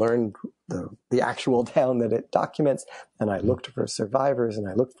film. I learned the actual town that it documents, and I looked for survivors, and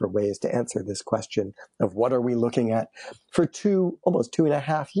I looked for ways to answer this question of what are we looking at for almost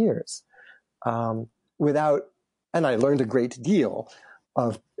 2.5 years. And I learned a great deal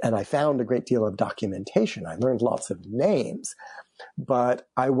and I found a great deal of documentation. I learned lots of names, but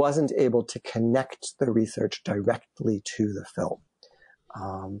I wasn't able to connect the research directly to the film.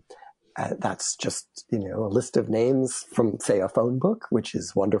 That's just, a list of names from, say, a phone book, which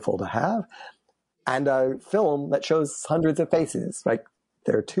is wonderful to have, and a film that shows hundreds of faces. Like,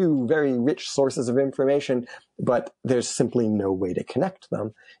 there are two very rich sources of information, but there's simply no way to connect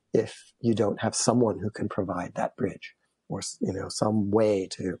them if you don't have someone who can provide that bridge or, some way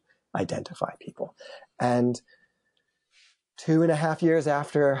to identify people. And 2.5 years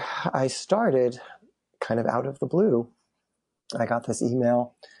after I started, kind of out of the blue, I got this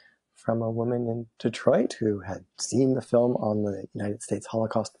email from a woman in Detroit who had seen the film on the United States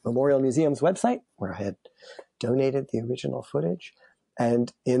Holocaust Memorial Museum's website, where I had donated the original footage.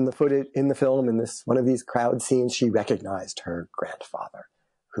 And in the film, in one of these crowd scenes, she recognized her grandfather,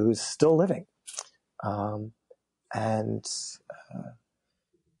 who's still living. And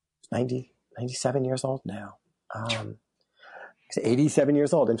 97 years old now. He's 87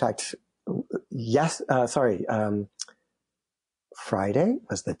 years old. In fact, Friday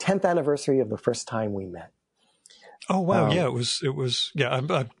was the 10th anniversary of the first time we met. Oh, wow. It was. Yeah.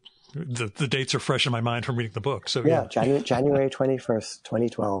 The dates are fresh in my mind from reading the book. So January 21st,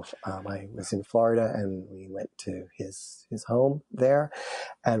 2012. I was in Florida, and we went to his home there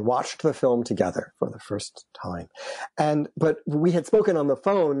and watched the film together for the first time. But we had spoken on the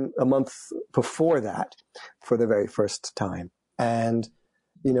phone a month before that for the very first time. And,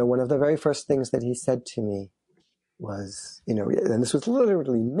 one of the very first things that he said to me was, and this was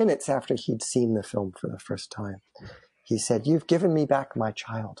literally minutes after he'd seen the film for the first time. He said, "You've given me back my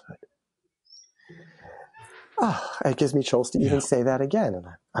childhood." It gives me chills to even say that again. And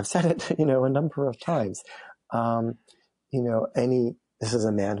I've said it, a number of times. This is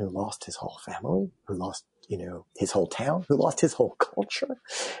a man who lost his whole family, who lost, his whole town, who lost his whole culture,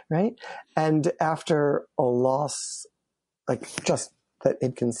 right? And after a loss, like just that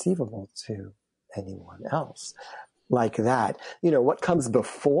inconceivable to anyone else like that, what comes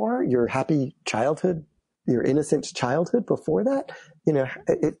before your happy childhood, your innocent childhood before that,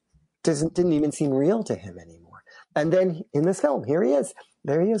 it didn't even seem real to him anymore. And then in this film, there he is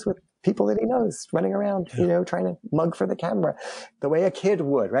with people that he knows running around, trying to mug for the camera the way a kid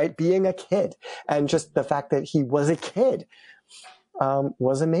would, right? Being a kid. And just the fact that he was a kid,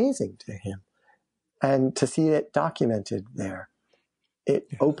 was amazing to him. And to see it documented there, it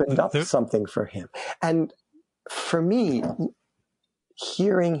opened up something for him. And for me,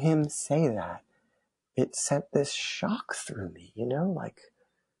 hearing him say that, it sent this shock through me, like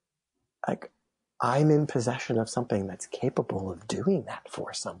I'm in possession of something that's capable of doing that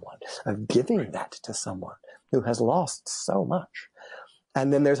for someone, of giving that to someone who has lost so much.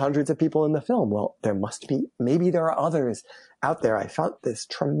 And then there's hundreds of people in the film. Well, there must be, maybe there are others out there. I felt this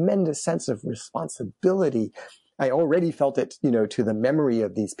tremendous sense of responsibility. I already felt it, to the memory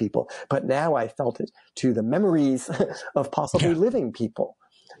of these people, but now I felt it to the memories of possibly living people.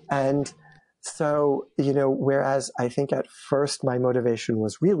 And so, whereas I think at first my motivation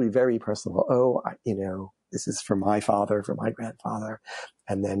was really very personal. This is for my father, for my grandfather.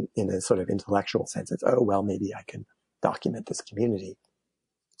 And then in a sort of intellectual sense, it's, maybe I can document this community.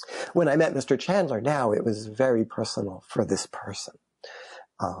 When I met Mr. Chandler now, it was very personal for this person,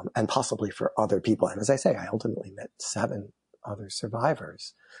 and possibly for other people. And as I say, I ultimately met 7 other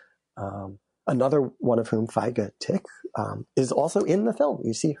survivors. Another one of whom, Faiga Tick, is also in the film.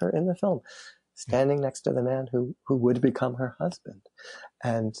 You see her in the film, standing next to the man who would become her husband.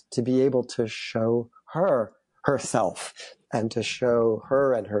 And to be able to show her herself and to show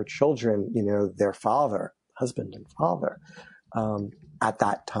her and her children, their father, husband and father, at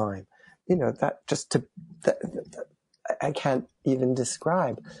that time, I can't even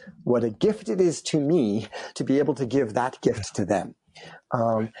describe what a gift it is to me to be able to give that gift to them.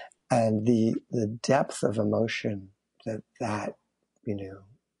 And the depth of emotion that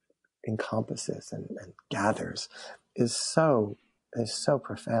encompasses and gathers is so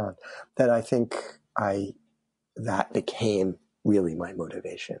profound that I think that became really my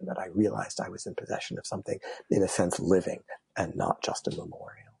motivation, that I realized I was in possession of something, in a sense, living and not just a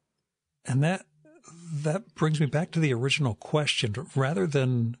memorial. And that brings me back to the original question. Rather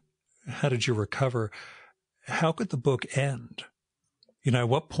than how did you recover, how could the book end? At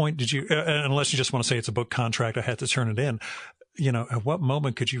what point did you, unless you just want to say it's a book contract, I had to turn it in, at what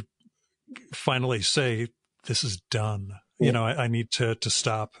moment could you finally say, this is done? Yeah. I need to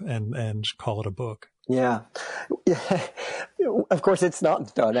stop and call it a book. Yeah. Of course, it's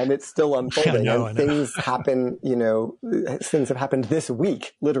not done, and it's still unfolding. I know. Things happen, things have happened this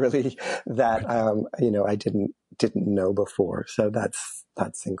week, literally, that, I didn't know before. So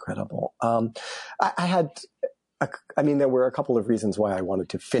that's incredible. There were a couple of reasons why I wanted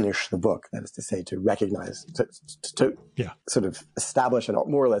to finish the book. That is to say, to recognize, to sort of establish a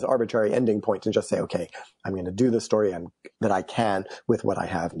more or less arbitrary ending point and just say, okay, I'm going to do the story that I can with what I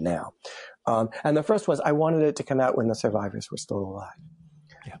have now. And the first was I wanted it to come out when the survivors were still alive.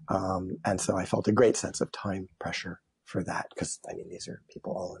 Yeah. And so I felt a great sense of time pressure for that because, these are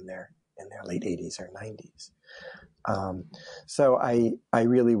people all in their late 80s or 90s. So I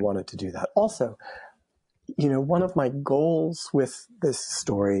really wanted to do that. Also, one of my goals with this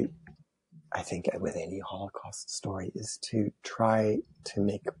story, I think with any Holocaust story, is to try to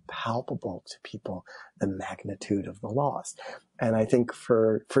make palpable to people the magnitude of the loss. And I think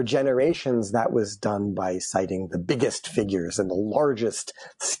for generations that was done by citing the biggest figures and the largest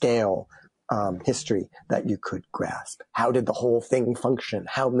scale history that you could grasp. How did the whole thing function?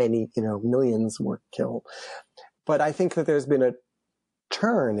 How many, millions were killed? But I think that there's been a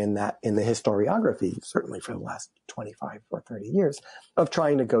turn in the historiography, certainly for the last 25 or 30 years, of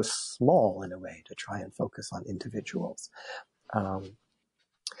trying to go small in a way, to try and focus on individuals. One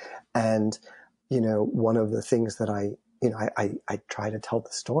of the things that I try to tell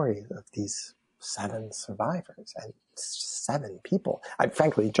the story of these 7 survivors, and 7 people.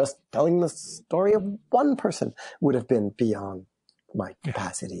 Frankly, just telling the story of one person would have been beyond my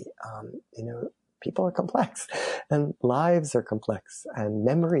capacity. People are complex, and lives are complex, and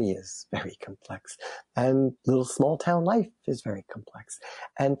memory is very complex, and little small town life is very complex.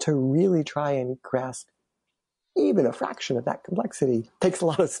 And to really try and grasp even a fraction of that complexity takes a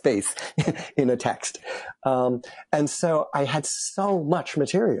lot of space in a text. And so I had so much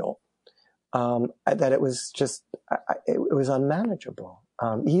material that it was just, it was unmanageable,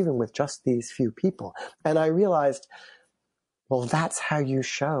 even with just these few people. And I realized, well, that's how you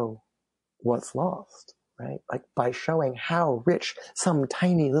show what's lost, right? Like by showing how rich some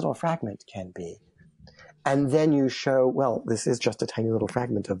tiny little fragment can be. And then you show, well, this is just a tiny little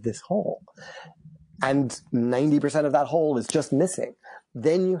fragment of this whole. And 90% of that whole is just missing.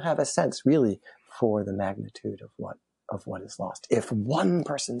 Then you have a sense really for the magnitude of what is lost. If one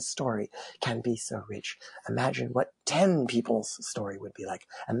person's story can be so rich, imagine what 10 people's story would be like.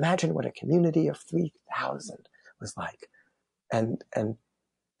 Imagine what a community of 3,000 was like. And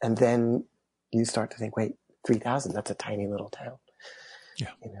then you start to think, wait, 3,000, that's a tiny little town.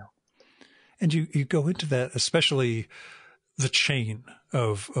 Yeah. And you go into that, especially the chain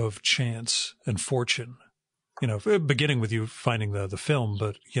of chance and fortune, beginning with you finding the film,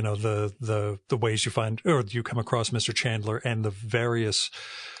 but, the ways you find, or you come across Mr. Chandler and the various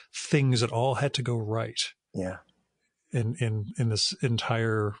things that all had to go right. Yeah. In this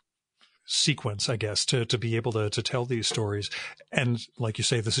entire sequence, I guess, to be able to tell these stories. And like you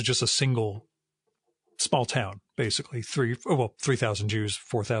say, this is just a single small town, basically 3,000 Jews,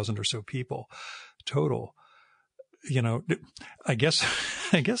 4,000 or so people total. I guess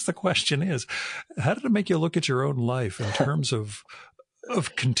the question is, how did it make you look at your own life in terms of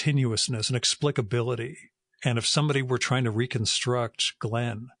continuousness and explicability? And if somebody were trying to reconstruct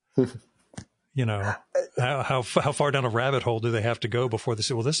Glenn, how far down a rabbit hole do they have to go before they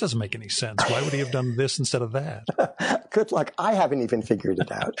say, well, this doesn't make any sense. Why would he have done this instead of that? Good luck. I haven't even figured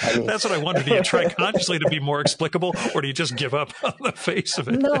it out. I mean, that's what I wondered. Do you try consciously to be more explicable, or do you just give up on the face of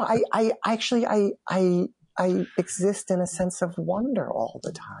it? No, I actually exist in a sense of wonder all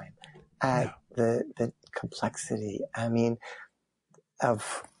the time at the complexity. I mean, I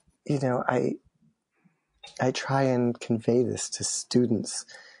try and convey this to students.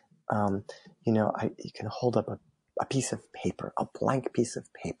 You can hold up a piece of paper, a blank piece of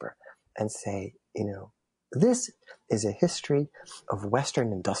paper, and say, this is a history of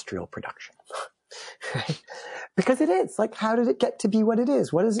Western industrial production. Right? Because it is. Like, how did it get to be what it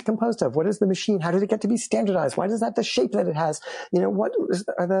is? What is it composed of? What is the machine? How did it get to be standardized? Why does it have the shape that it has? What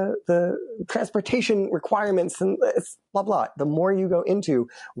are the transportation requirements? And it's blah, blah. The more you go into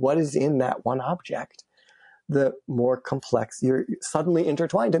what is in that one object, the more complex you're suddenly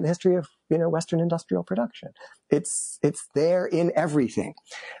intertwined in the history of, Western industrial production. It's there in everything.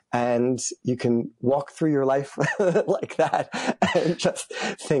 And you can walk through your life like that and just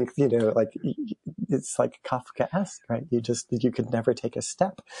think, it's like Kafkaesque, right? You could never take a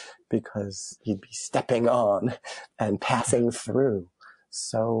step because you'd be stepping on and passing through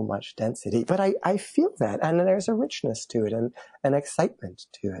so much density. But I feel that, and there's a richness to it and an excitement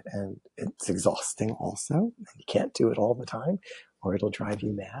to it, and it's exhausting also. You can't do it all the time or it'll drive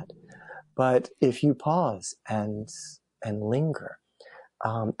you mad. But if you pause and linger,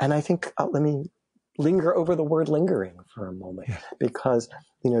 and I think, let me linger over the word lingering for a moment, because,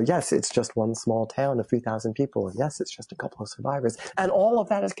 yes, it's just one small town of 3,000 people, and yes, it's just a couple of survivors, and all of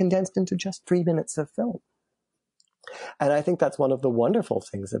that is condensed into just 3 minutes of film. And I think that's one of the wonderful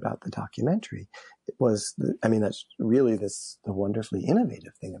things about the documentary. That's really the wonderfully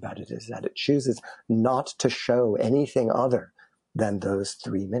innovative thing about it, is that it chooses not to show anything other than those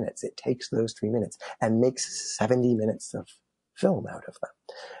 3 minutes. It takes those 3 minutes and makes 70 minutes of film out of them.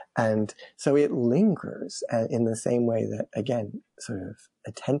 And so it lingers in the same way that, again, sort of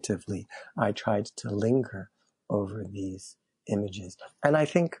attentively, I tried to linger over these images. And I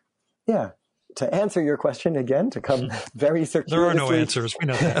think, to answer your question again, to come very circuitously. There are no answers. We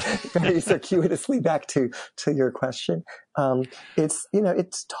know that. Very circuitously back to your question.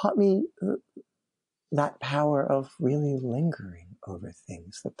 It's taught me that power of really lingering over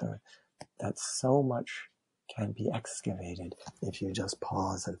things, that so much can be excavated if you just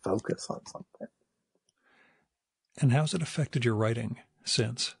pause and focus on something. And how's it affected your writing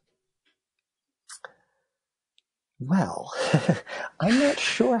since? Well, I'm not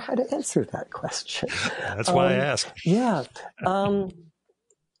sure how to answer that question. That's why I asked. Yeah. I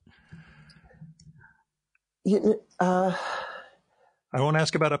won't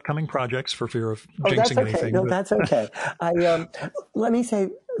ask about upcoming projects for fear of jinxing anything. No, that's okay. Let me say,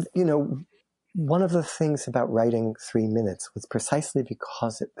 one of the things about writing 3 minutes was precisely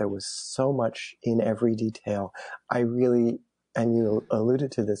because there was so much in every detail. And you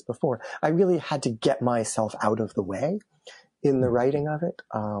alluded to this before, I really had to get myself out of the way in the writing of it.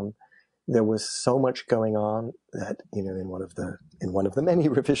 There was so much going on that, in one of the many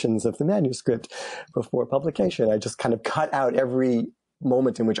revisions of the manuscript before publication, I just kind of cut out every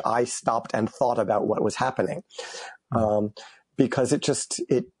moment in which I stopped and thought about what was happening. Because it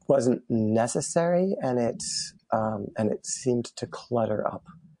wasn't necessary, and it seemed to clutter up.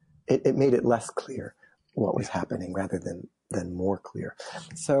 It made it less clear what was happening rather than more clear.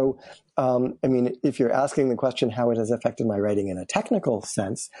 So, if you're asking the question how it has affected my writing in a technical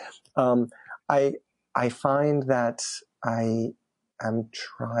sense, I find that I am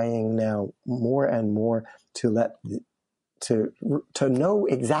trying now more and more to know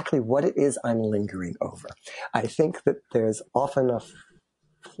exactly what it is I'm lingering over. I think that there's often a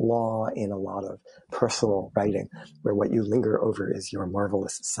flaw in a lot of personal writing where what you linger over is your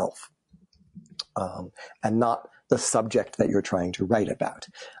marvelous self, and not the subject that you're trying to write about.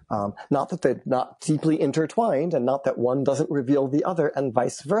 Not that they're not deeply intertwined, and not that one doesn't reveal the other, and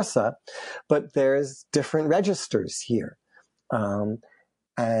vice versa, but there's different registers here.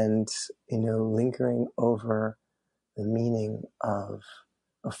 Lingering over the meaning of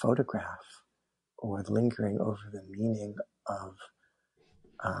a photograph, or lingering over the meaning of,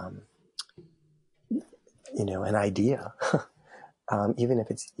 an idea. even if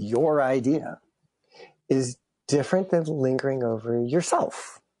it's your idea, is different than lingering over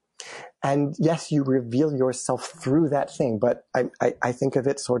yourself. And yes, you reveal yourself through that thing, but I think of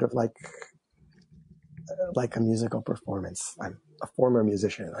it sort of like a musical performance. I'm a former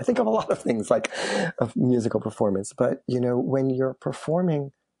musician. I think of a lot of things like a musical performance, but when you're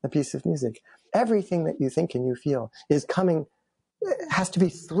performing a piece of music, everything that you think and you feel has to be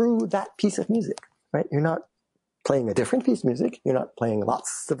through that piece of music, right? You're not playing a different piece of music. You're not playing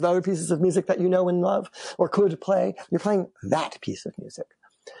lots of other pieces of music that you know and love or could play. You're playing that piece of music.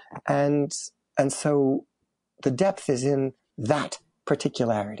 And so the depth is in that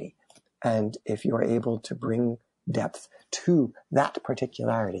particularity. And if you're able to bring depth to that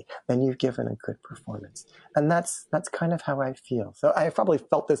particularity, then you've given a good performance. And that's kind of how I feel. So I probably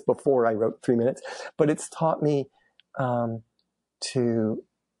felt this before I wrote 3 Minutes, but it's taught me to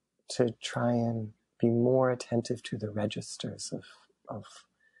try and be more attentive to the registers of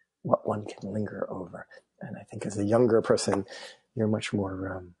what one can linger over. And I think as a younger person, you're much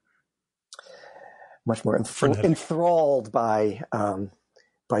more enthralled by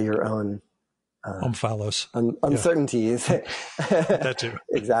your own Omphalos. Uncertainties. That too.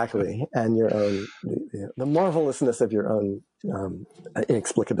 Exactly. And your own, the marvelousness of your own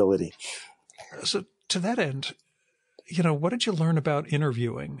inexplicability. So to that end, what did you learn about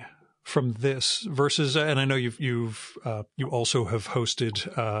interviewing from this versus, and I know you also have hosted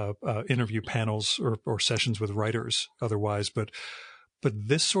interview panels or sessions with writers otherwise, but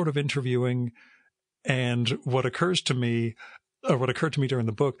this sort of interviewing and what occurred to me during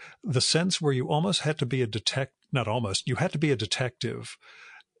the book, the sense where you almost had to be you had to be a detective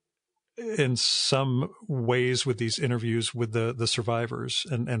in some ways with these interviews with the survivors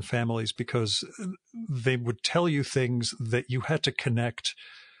and families, because they would tell you things that you had to connect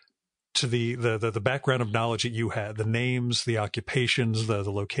to the background of knowledge that you had, the names, the occupations, the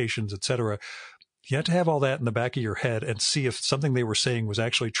locations, etc. You had to have all that in the back of your head and see if something they were saying was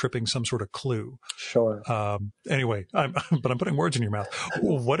actually tripping some sort of clue. Sure. Anyway, but I'm putting words in your mouth.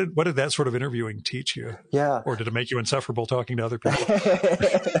 What did that sort of interviewing teach you? Yeah. Or did it make you insufferable talking to other people?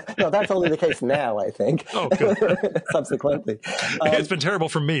 No, that's only the case now, I think. Oh, good. Subsequently. It's been terrible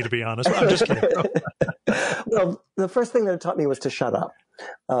for me, to be honest. I'm just kidding. Well, the first thing that it taught me was to shut up,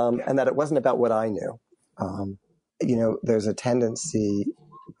 and that it wasn't about what I knew. There's a tendency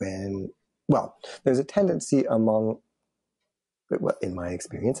among, in my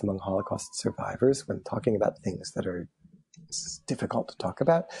experience, among Holocaust survivors, when talking about things that are difficult to talk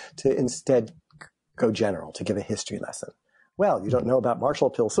about, to instead go general, to give a history lesson. Well, you don't know about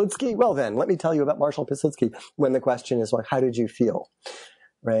Marshall Pilsudski? Well, then, let me tell you about Marshall Pilsudski, when the question is, how did you feel?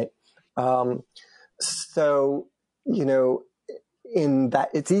 Right? In that,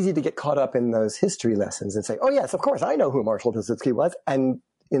 it's easy to get caught up in those history lessons and say, oh, yes, of course, I know who Marshall Pilsudski was. And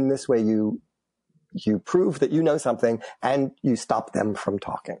in this way, you prove that you know something and you stop them from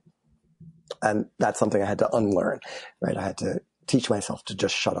talking. And that's something I had to unlearn, right? I had to teach myself to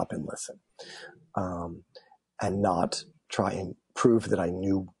just shut up and listen, and not try and prove that I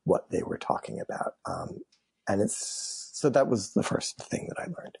knew what they were talking about. So that was the first thing that I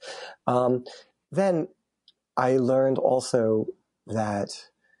learned. Then I learned also that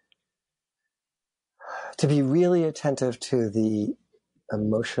to be really attentive to the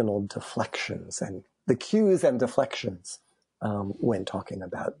emotional deflections and the cues and deflections when talking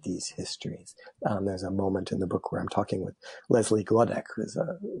about these histories. There's a moment in the book where I'm talking with Leslie Glodek, who's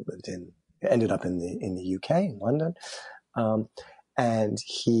ended up in the UK, in London, and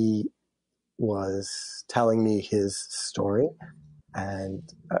he was telling me his story, and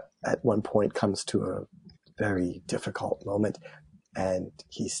at one point comes to a very difficult moment, and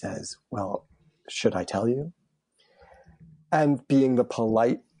he says, well, should I tell you? And being the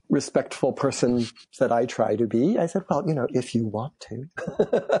polite, respectful person that I try to be, I said, well, if you want to,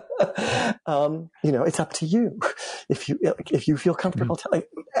 it's up to you. If you feel comfortable telling,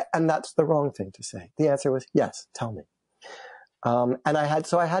 and that's the wrong thing to say. The answer was, yes, tell me. And I had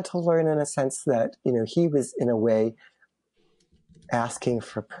to learn, in a sense, that, he was in a way asking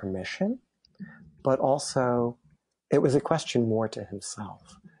for permission, but also it was a question more to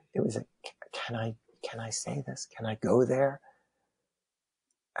himself. It was can I say this? Can I go there?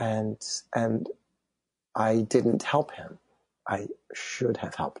 And I didn't help him. I should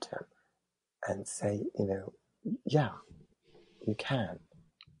have helped him and say, yeah, you can,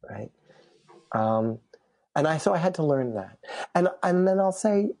 right? So I had to learn that. And then I'll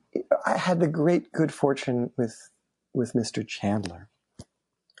say, I had the great good fortune with Mr. Chandler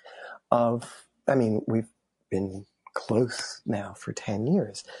we've been close now for 10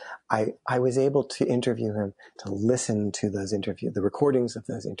 years, I was able to interview him, to listen to those interviews, the recordings of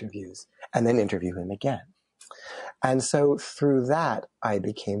those interviews, and then interview him again. And so through that, I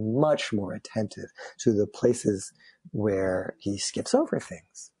became much more attentive to the places where he skips over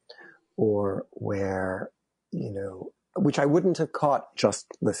things, or where, which I wouldn't have caught just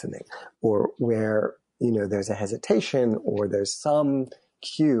listening, or where, there's a hesitation, or there's some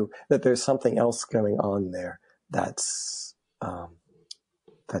cue that there's something else going on there that's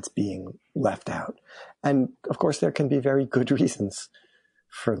being left out. And of course, there can be very good reasons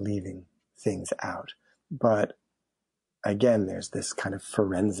for leaving things out. But again, there's this kind of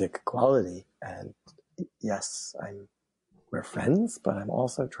forensic quality. And yes, we're friends, but I'm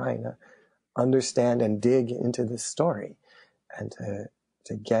also trying to understand and dig into this story, and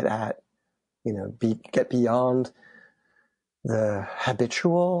to get at, get beyond the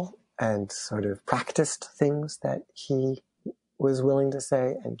habitual and sort of practiced things that he was willing to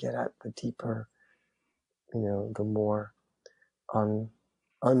say, and get at the deeper, the more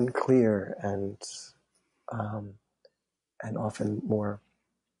unclear and often more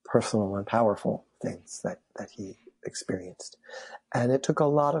personal and powerful things that he experienced. And it took a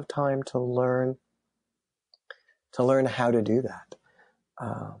lot of time to learn how to do that,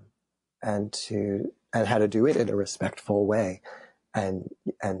 and how to do it in a respectful way, and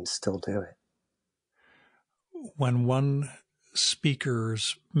still do it. When one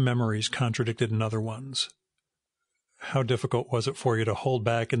speaker's memories contradicted another one's, how difficult was it for you to hold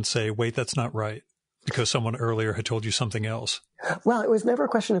back and say, wait, that's not right, because someone earlier had told you something else? Well, it was never a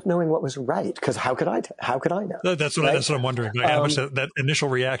question of knowing what was right, because how could I know? That's what I'm wondering. How much that initial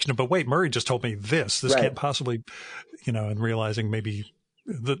reaction of, but wait, Murray just told me this right. Can't possibly, and realizing maybe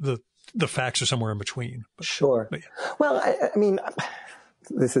the facts are somewhere in between. Sure. But yeah. Well, I mean,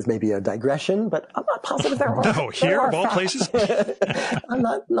 this is maybe a digression, but I'm not positive there are. No, here of all places. I'm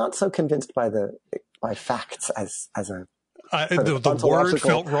not so convinced by facts as a. The word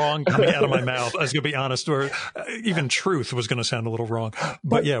felt wrong coming out of my mouth. I was going to be honest, or even truth was going to sound a little wrong.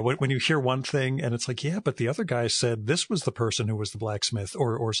 But yeah, when you hear one thing and it's like, yeah, but the other guy said this was the person who was the blacksmith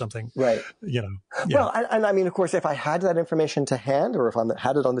or something. Right. Yeah. Well, and I mean, of course, if I had that information to hand, or if I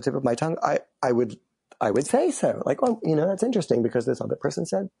had it on the tip of my tongue, I would say so. Like, well, that's interesting because this other person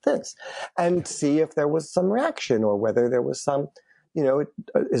said this, and see if there was some reaction, or whether there was some,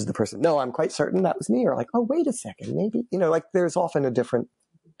 is the person, no, I'm quite certain that was me, or like, oh, wait a second, maybe, like there's often a different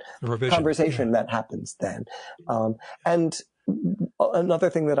conversation that happens then. And another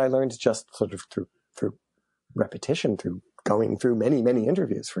thing that I learned just sort of through repetition, through going through many, many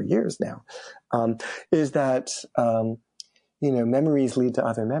interviews for years now, is that, memories lead to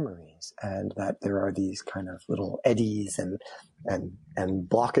other memories, and that there are these kind of little eddies and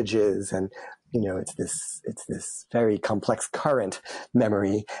blockages, and it's this very complex current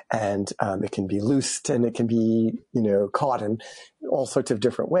memory, and it can be loosed, and it can be caught in all sorts of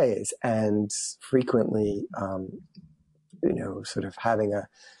different ways, and frequently sort of having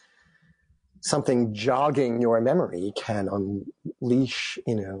something jogging your memory can unleash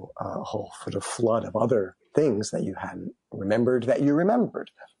a whole sort of flood of other things that you hadn't remembered that you remembered.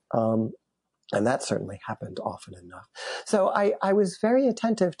 And that certainly happened often enough. So I was very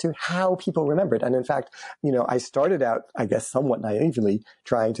attentive to how people remembered. And in fact, I started out, I guess, somewhat naively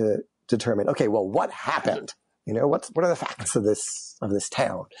trying to determine, okay, well, what happened? What are the facts of this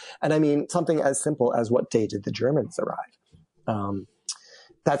town? And I mean, something as simple as, what day did the Germans arrive?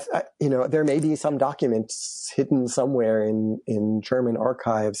 That's, there may be some documents hidden somewhere in German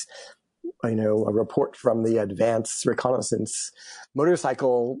archives, a report from the Advance Reconnaissance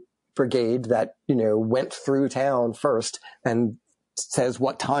Motorcycle Brigade that, went through town first and says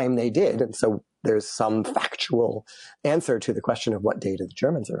what time they did. And so there's some factual answer to the question of what day did the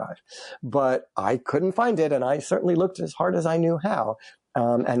Germans arrive. But I couldn't find it, and I certainly looked as hard as I knew how.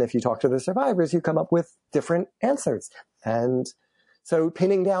 And if you talk to the survivors, you come up with different answers. And so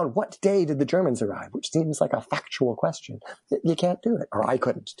pinning down what day did the Germans arrive, which seems like a factual question, you can't do it, or I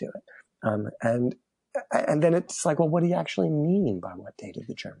couldn't do it. And then it's like, well, what do you actually mean by what day did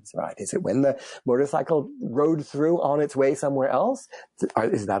the Germans arrive? Is it when the motorcycle rode through on its way somewhere else?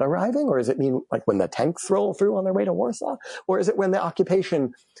 Is that arriving? Or does it mean like when the tanks roll through on their way to Warsaw? Or is it when the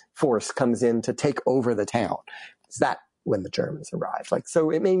occupation force comes in to take over the town? Is that when the Germans arrived? Like,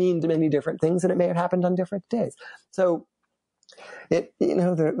 so it may mean many different things, and it may have happened on different days. So it's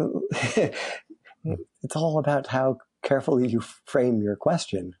all about how carefully you frame your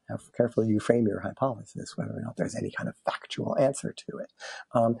question, how carefully you frame your hypothesis, whether or not there's any kind of factual answer to it.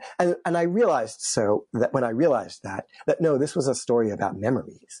 And I realized that no, this was a story about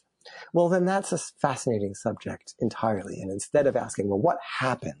memories. Well, then that's a fascinating subject entirely. And instead of asking, well, what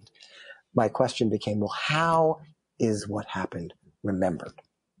happened? My question became, well, how is what happened remembered?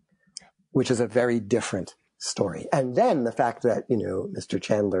 Which is a very different story. And then the fact that, Mr.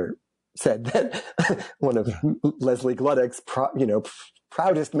 Chandler said that one of Leslie Gluttick's,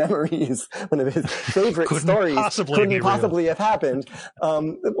 proudest memories, one of his favorite stories couldn't possibly have happened.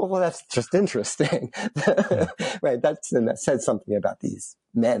 Well, that's just interesting. Right. That says something about these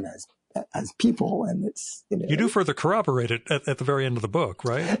men as people. And it's, You do further corroborate it at the very end of the book,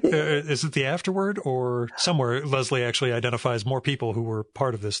 right? Is it the afterword or somewhere Leslie actually identifies more people who were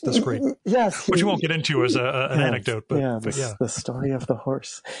part of this great, yes, which we won't get into as an anecdote, but the story of the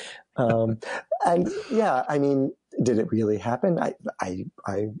horse. And yeah, I mean, did it really happen? I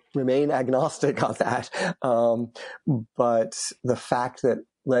remain agnostic on that. But the fact that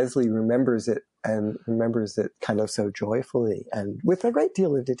Leslie remembers it and remembers it kind of so joyfully and with a great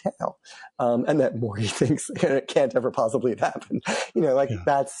deal of detail, and that Maury thinks it can't ever possibly have happened,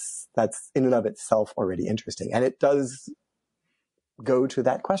 that's in and of itself already interesting. And it does go to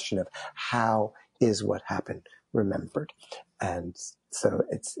that question of how is what happened remembered? And so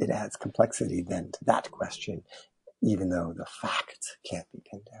it adds complexity then to that question, even though the facts can't be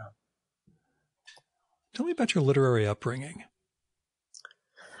pinned down. Tell me about your literary upbringing.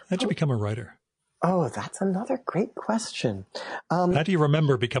 How'd you become a writer? Oh, that's another great question. How do you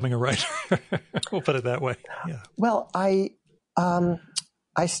remember becoming a writer? We'll put it that way. Yeah. Well, I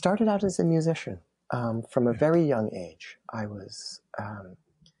started out as a musician from a very young age. I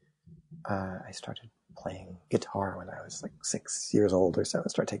started playing guitar when I was like 6 years old or so. I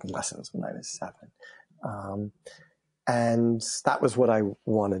started taking lessons when I was 7. And that was what I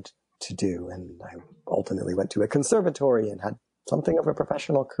wanted to do. And I ultimately went to a conservatory and had something of a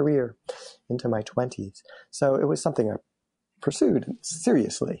professional career into my 20s. So it was something I pursued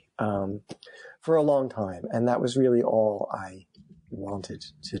seriously for a long time. And that was really all I wanted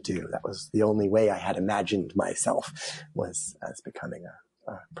to do. That was the only way I had imagined myself, was as becoming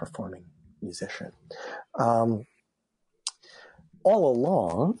a performing musician. All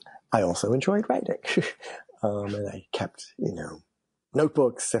along, I also enjoyed writing. And I kept,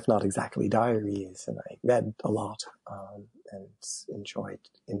 notebooks, if not exactly diaries, and I read a lot and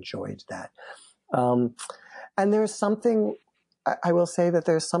enjoyed that. And there's something, I will say that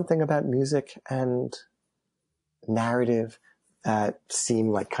there's something about music and narrative that seem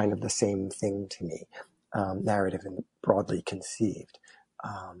like kind of the same thing to me. Narrative and broadly conceived.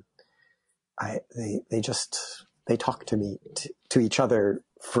 They talk to me, to each other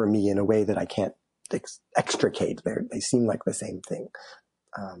for me in a way that I can't extricate. They seem like the same thing.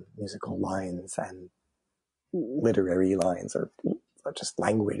 Musical lines and literary lines, or just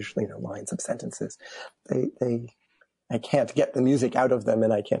language, lines of sentences. I can't get the music out of them,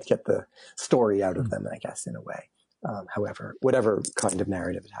 and I can't get the story out of them, I guess, in a way. However, whatever kind of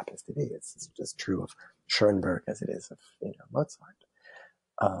narrative it happens to be, it's just true of Schoenberg as it is of, Mozart.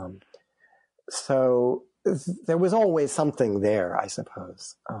 So there was always something there, I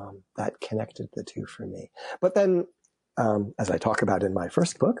suppose, that connected the two for me. But then, as I talk about in my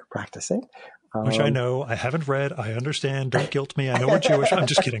first book, Practicing, which I know, I haven't read, I understand, don't guilt me, I know we're Jewish, I'm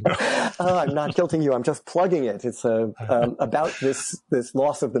just kidding. I'm not guilting you, I'm just plugging it. It's about this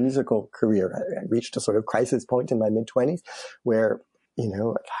loss of the musical career. I reached a sort of crisis point in my mid-20s where,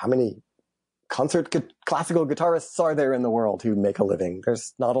 how many classical guitarists are there in the world who make a living?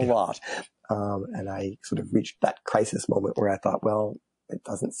 There's not a lot. And I sort of reached that crisis moment where I thought, well, it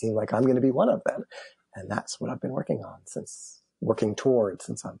doesn't seem like I'm going to be one of them. And that's what I've been working towards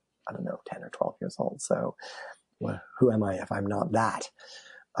since I'm, 10 or 12 years old. So who am I if I'm not that?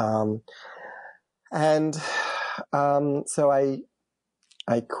 So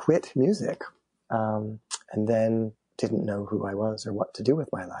I quit music, and then didn't know who I was or what to do with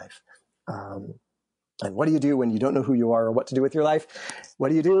my life. And what do you do when you don't know who you are or what to do with your life? What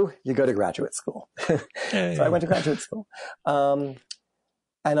do? You go to graduate school. Hey. So I went to graduate school.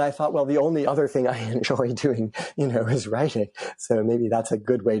 And I thought, well, the only other thing I enjoy doing, is writing. So maybe that's a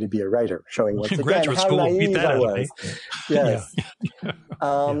good way to be a writer, showing once again how naive I was. Yes.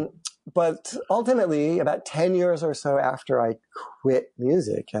 Yeah. But ultimately, about 10 years or so after I quit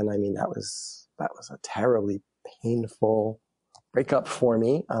music, and that was a terribly painful breakup for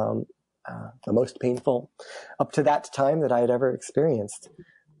me. The most painful up to that time that I had ever experienced.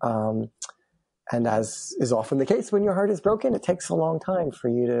 And as is often the case when your heart is broken, it takes a long time for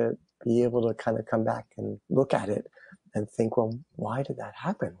you to be able to kind of come back and look at it and think, well, why did that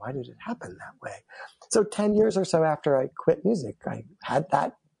happen? Why did it happen that way? So 10 years or so after I quit music, I had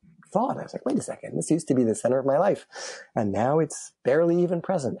that thought. I was like, wait a second, this used to be the center of my life, and now it's barely even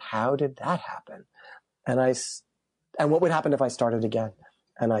present. How did that happen? And what would happen if I started again?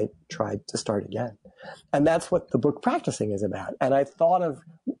 And I tried to start again. And that's what the book Practicing is about. And I thought of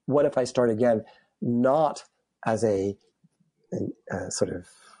what if I start again, not as a sort of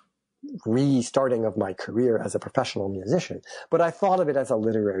restarting of my career as a professional musician, but I thought of it as a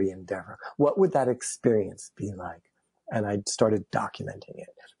literary endeavor. What would that experience be like? And I started documenting it.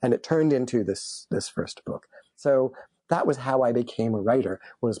 And it turned into this first book. So that was how I became a writer,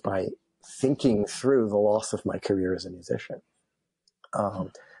 was by thinking through the loss of my career as a musician.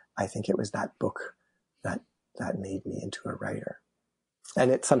 I think it was that book that made me into a writer.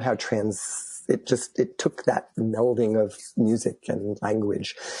 And it somehow it took that melding of music and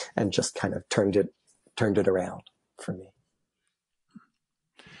language and just kind of turned it around for me.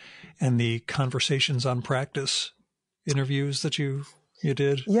 And the Conversations on Practice interviews that you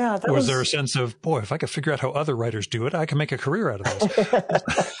did? Yeah. Was there a sense of, boy, if I could figure out how other writers do it, I can make a career out of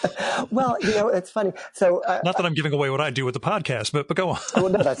this? Well, it's funny. So, not that I'm giving away what I do with the podcast, but go on. Well,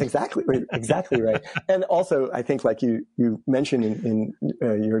 no, that's exactly right. And also, I think, like you mentioned in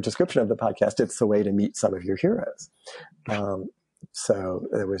your description of the podcast, it's the way to meet some of your heroes. So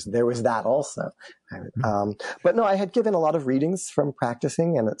there was that also. But no, I had given a lot of readings from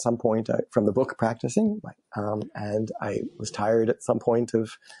Practicing, and at some point from the book Practicing, and I was tired at some point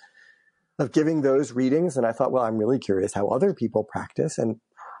of giving those readings, and I thought, well, I'm really curious how other people practice, and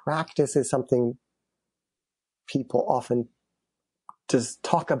practice is something people often just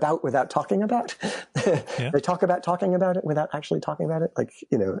talk about without talking about. Yeah. They talk about talking about it without actually talking about it. Like,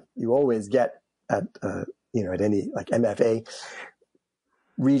 you always get at any like MFA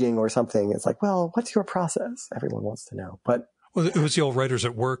reading or something, it's like, well, what's your process? Everyone wants to know. But well, it was the old Writers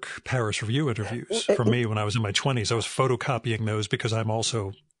at Work Paris Review interviews from me when I was in my 20s. I was photocopying those because I'm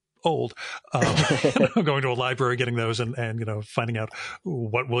also old, going to a library, getting those and finding out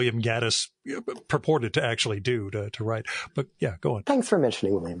what William Gaddis purported to actually do to write. But yeah, go on. Thanks for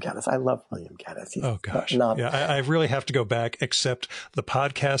mentioning William Gaddis. I love William Gaddis. Oh gosh. I really have to go back, except the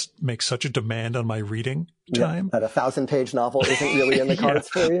podcast makes such a demand on my reading time. That 1,000-page novel isn't really in the cards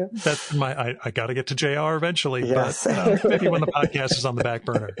for you. That's I got to get to JR eventually, yes. But maybe when the podcast is on the back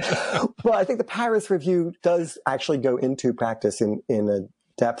burner. Well, I think the Paris Review does actually go into practice in a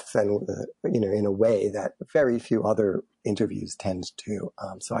depth and in a way that very few other interviews tend to.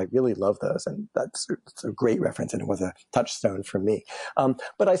 So I really love those, and it's a great reference, and it was a touchstone for me.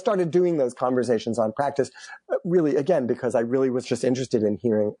 But I started doing those conversations on practice really, again, because I really was just interested in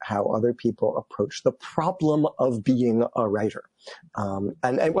hearing how other people approach the problem of being a writer.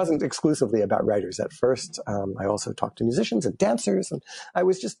 And it wasn't exclusively about writers at first. I also talked to musicians and dancers, and I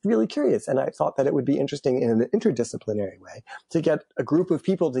was just really curious. And I thought that it would be interesting in an interdisciplinary way to get a group of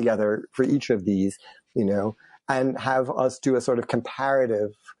people together for each of these, and have us do a sort of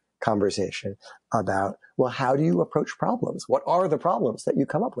comparative conversation about, well, how do you approach problems? What are the problems that you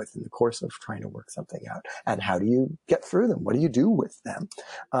come up with in the course of trying to work something out? And how do you get through them? What do you do with them?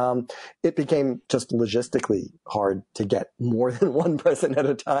 It became just logistically hard to get more than one person at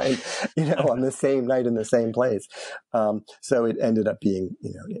a time, on the same night in the same place. So it ended up being,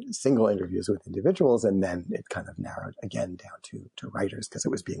 single interviews with individuals, and then it kind of narrowed again down to writers because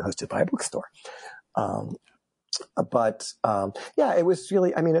it was being hosted by a bookstore. But it was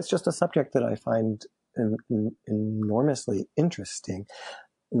really, it's just a subject that I find enormously interesting.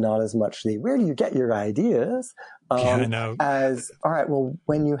 Not as much where do you get your ideas? I know. As, all right, well,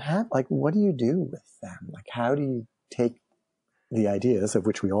 when you have, what do you do with them? How do you take the ideas, of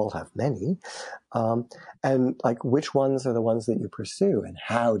which we all have many, and which ones are the ones that you pursue, and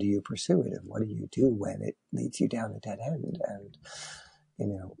how do you pursue it, and what do you do when it leads you down a dead end? And,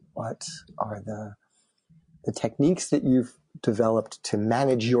 what are the techniques that you've developed to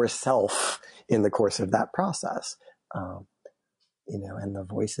manage yourself in the course of that process, and the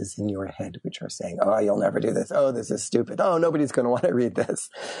voices in your head which are saying, oh, you'll never do this. Oh, this is stupid. Oh, nobody's going to want to read this.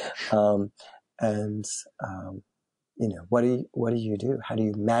 What do you do? How do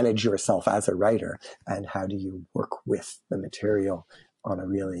you manage yourself as a writer, and how do you work with the material on a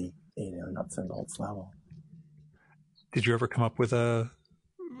really, nuts and bolts level? Did you ever come up with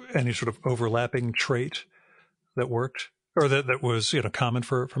any sort of overlapping trait that worked, or that was common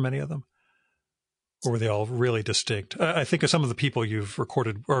for many of them, or were they all really distinct? I think of some of the people you've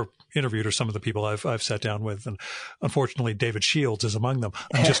recorded or interviewed, or some of the people I've sat down with, and unfortunately David Shields is among them.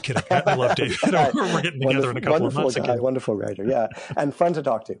 I'm just kidding. I love David. We're getting together in a couple of months again. Wonderful writer, yeah, and fun to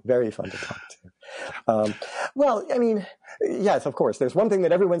talk to. Very fun to talk to. Well, I mean, yes, of course. There's one thing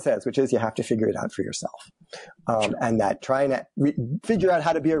that everyone says, which is you have to figure it out for yourself. Sure. And that trying to figure out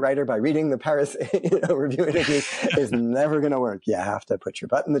how to be a writer by reading the Paris review interviews is never going to work. You have to put your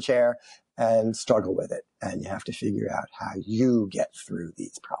butt in the chair and struggle with it. And you have to figure out how you get through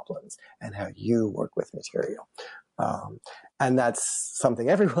these problems and how you work with material. And that's something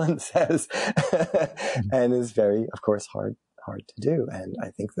everyone says and is very, of course, hard to do. And I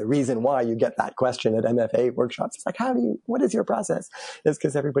think the reason why you get that question at MFA workshops is like, what is your process? Is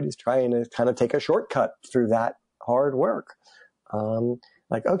because everybody's trying to kind of take a shortcut through that hard work.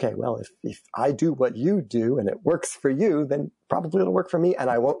 Like, okay, well, if I do what you do and it works for you, then probably it'll work for me. And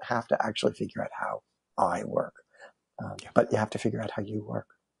I won't have to actually figure out how I work. But you have to figure out how you work.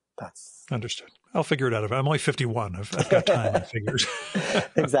 That's understood. I'll figure it out. I'm only 51. I've got time and figures.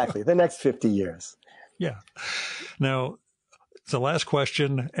 Exactly. The next 50 years. Yeah. Now, the last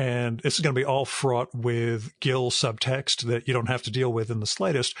question, and this is going to be all fraught with Gill subtext that you don't have to deal with in the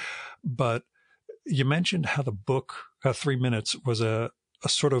slightest, but you mentioned how the book, 3 Minutes, was a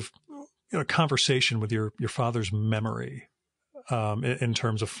sort of conversation with your father's memory in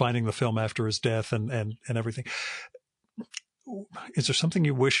terms of finding the film after his death and everything. Is there something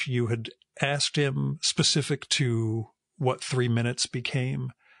you wish you had asked him specific to what 3 Minutes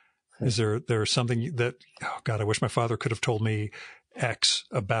became? Is there something that, oh God, I wish my father could have told me X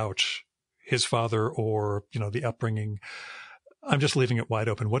about his father or, the upbringing? I'm just leaving it wide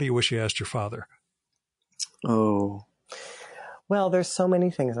open. What do you wish you asked your father? Oh, well, there's so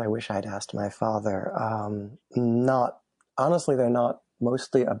many things I wish I'd asked my father. Honestly, they're not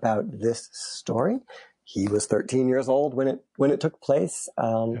mostly about this story. He was 13 years old when it took place.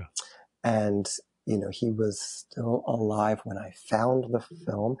 And, he was still alive when I found the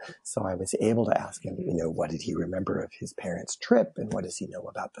film. So I was able to ask him, what did he remember of his parents' trip and what does he know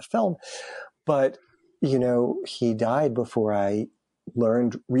about the film? But, he died before I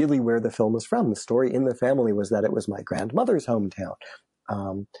learned really where the film was from. The story in the family was that it was my grandmother's hometown.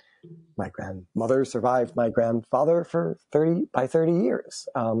 My grandmother survived my grandfather for 30 years.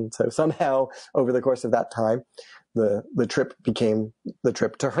 So somehow over the course of that time, the trip became the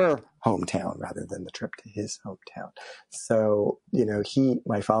trip to her hometown rather than the trip to his hometown. So,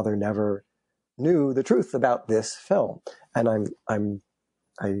 my father never knew the truth about this film. And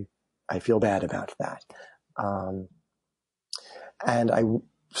I feel bad about that. And I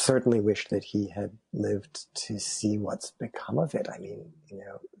certainly wish that he had lived to see what's become of it. I mean,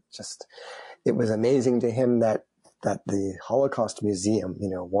 it was amazing to him that the Holocaust Museum,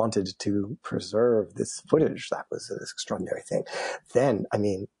 wanted to preserve this footage. That was an extraordinary thing. Then,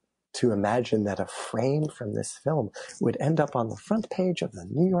 to imagine that a frame from this film would end up on the front page of the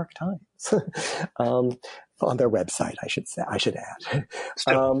New York Times, on their website, I should add.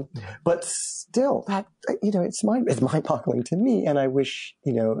 But still, that, it's mind-boggling to me. And I wish,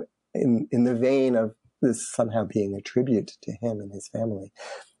 in the vein of this somehow being a tribute to him and his family,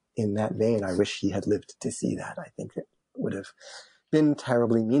 in that vein, I wish he had lived to see that. I think it would have been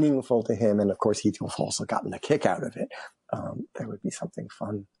terribly meaningful to him. And of course, he'd also gotten a kick out of it. There would be something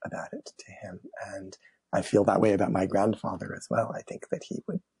fun about it to him. And I feel that way about my grandfather as well. I think that he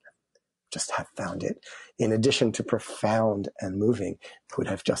would just have found it, in addition to profound and moving, would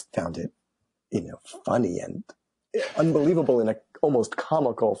have just found it, funny and unbelievable in a almost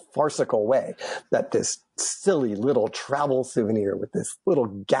comical, farcical way, that this silly little travel souvenir with this little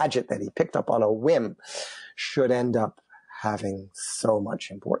gadget that he picked up on a whim should end up having so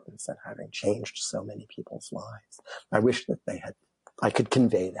much importance and having changed so many people's lives. I wish that I could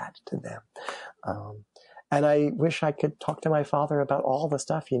convey that to them. And I wish I could talk to my father about all the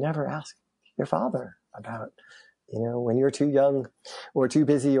stuff you never ask your father about, when you're too young or too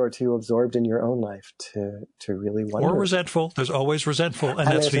busy or too absorbed in your own life to really wonder. Or resentful. There's always resentful. And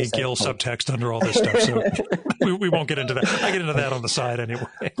that's the Gill subtext under all this stuff. So we won't get into that. I get into that on the side anyway.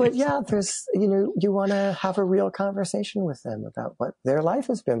 But yeah, there's, you want to have a real conversation with them about what their life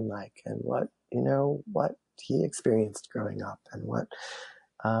has been like and what he experienced growing up and what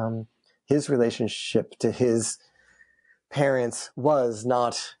his relationship to his parents was.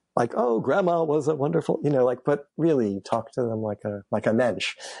 Not like, oh, grandma was a wonderful, but really talk to them like a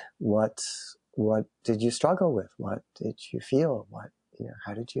mensch. What did you struggle with? What did you feel?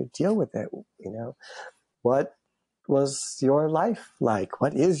 How did you deal with it? What was your life like?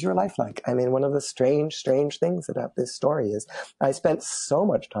 What is your life like? One of the strange things about this story is I spent so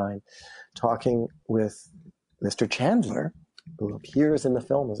much time talking with Mr. Chandler, who appears in the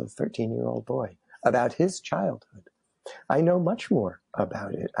film as a 13-year-old boy, about his childhood. I know much more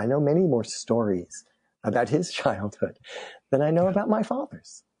about it. I know many more stories about his childhood than I know about my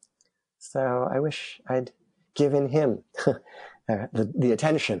father's. So I wish I'd given him the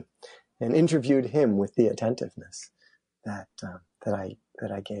attention and interviewed him with the attentiveness that I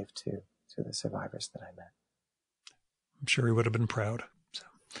gave to the survivors that I met. I'm sure he would have been proud. So.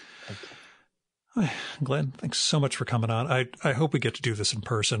 Thank you. Glenn, thanks so much for coming on. I hope we get to do this in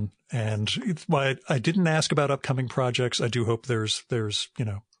person. And while I didn't ask about upcoming projects, I do hope there's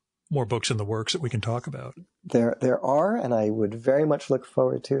more books in the works that we can talk about. There are, and I would very much look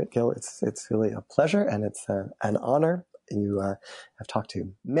forward to it, Gil. It's really a pleasure, and it's an honor. You have talked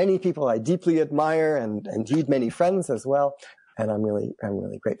to many people I deeply admire, and indeed many friends as well. And I'm really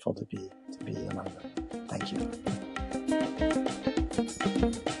grateful to be among them. Thank you.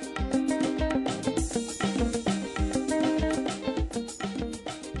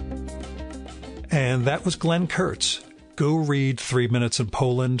 And that was Glenn Kurtz. Go read 3 Minutes in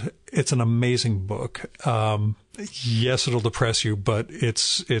Poland. It's an amazing book. Yes, it'll depress you, but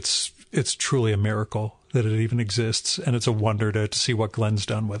it's truly a miracle that it even exists. And it's a wonder to see what Glenn's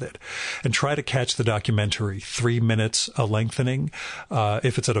done with it. And try to catch the documentary, 3 Minutes, A Lengthening.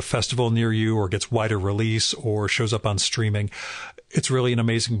 If it's at a festival near you or gets wider release or shows up on streaming, it's really an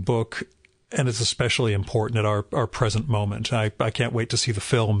amazing book. And it's especially important at our present moment. I can't wait to see the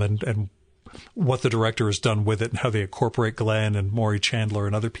film and what the director has done with it and how they incorporate Glenn and Maury Chandler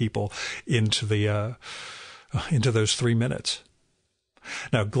and other people into those 3 minutes.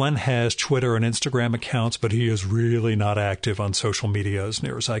 Now, Glenn has Twitter and Instagram accounts, but he is really not active on social media as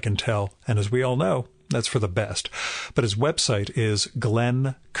near as I can tell. And as we all know, that's for the best. But his website is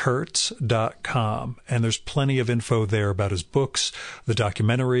glennkurtz.com. And there's plenty of info there about his books, the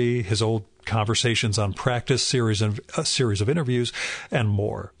documentary, his old conversations on practice, series of interviews, and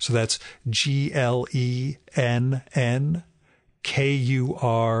more. So that's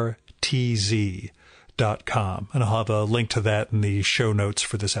glennkurtz.com. And I'll have a link to that in the show notes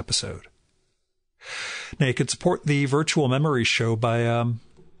for this episode. Now, you can support the Virtual Memory Show by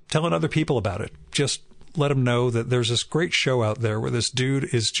telling other people about it. Just let them know that there's this great show out there where this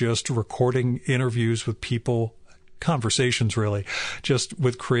dude is just recording interviews with people, conversations really, just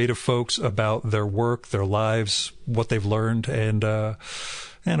with creative folks about their work, their lives, what they've learned, and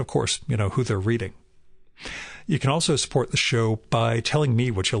of course, who they're reading. You can also support the show by telling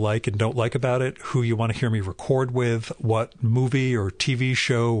me what you like and don't like about it, who you want to hear me record with, what movie or TV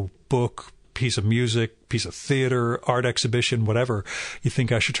show, book, piece of music, piece of theater, art exhibition, whatever you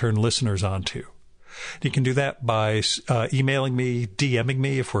think I should turn listeners on to. You can do that by emailing me, DMing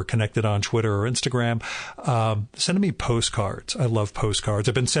me if we're connected on Twitter or Instagram, sending me postcards. I love postcards.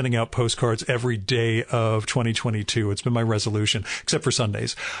 I've been sending out postcards every day of 2022. It's been my resolution, except for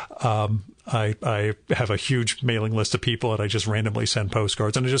Sundays. I have a huge mailing list of people, and I just randomly send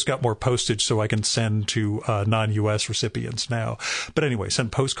postcards. And I just got more postage so I can send to non-U.S. recipients now. But anyway,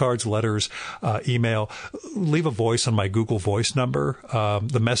 send postcards, letters, email. Leave a voice on my Google Voice number.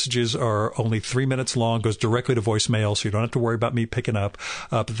 The messages are only 3 minutes long, goes directly to voicemail, so you don't have to worry about me picking up.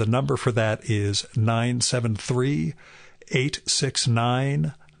 But the number for that is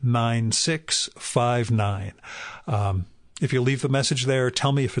 973-869-9659. If you leave the message there,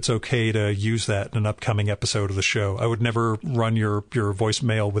 tell me if it's okay to use that in an upcoming episode of the show. I would never run your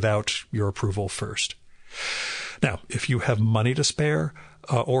voicemail without your approval first. Now, if you have money to spare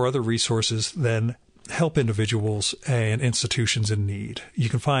or other resources, then help individuals and institutions in need. You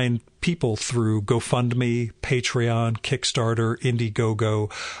can find people through GoFundMe, Patreon, Kickstarter, Indiegogo.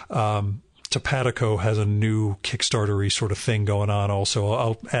 Topatico has a new Kickstarter-y sort of thing going on also.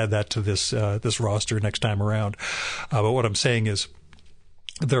 I'll add that to this roster next time around. But what I'm saying is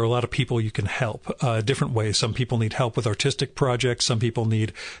there are a lot of people you can help different ways. Some people need help with artistic projects. Some people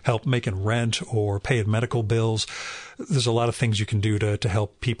need help making rent or paying medical bills. There's a lot of things you can do to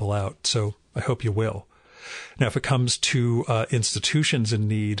help people out. So I hope you will. Now, if it comes to institutions in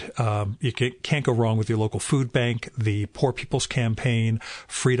need, you can't go wrong with your local food bank, the Poor People's Campaign,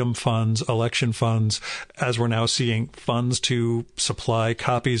 freedom funds, election funds, as we're now seeing funds to supply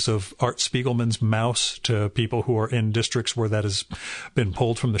copies of Art Spiegelman's Mouse to people who are in districts where that has been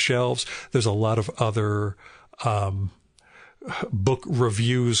pulled from the shelves. There's a lot of other book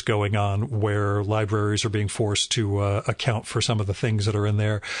reviews going on where libraries are being forced to account for some of the things that are in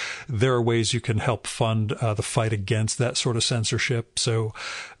there. There are ways you can help fund the fight against that sort of censorship. So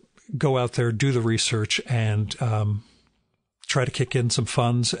go out there, do the research, and try to kick in some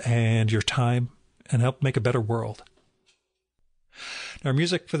funds and your time and help make a better world. Our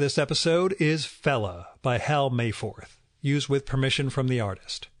music for this episode is Fella by Hal Mayforth, used with permission from the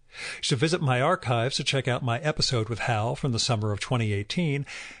artist. You should visit my archives to check out my episode with Hal from the summer of 2018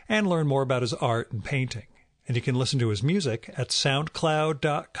 and learn more about his art and painting. And you can listen to his music at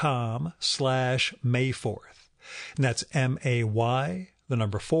soundcloud.com/May4th. And that's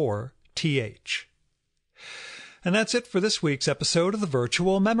MAY4TH. And that's it for this week's episode of the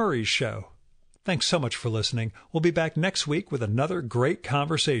Virtual Memories Show. Thanks so much for listening. We'll be back next week with another great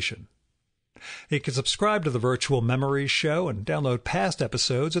conversation. You can subscribe to the Virtual Memories Show and download past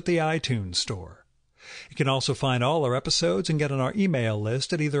episodes at the iTunes Store. You can also find all our episodes and get on our email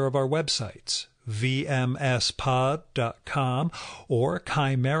list at either of our websites, vmspod.com or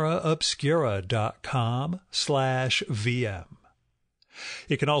chimeraobscura.com/VM.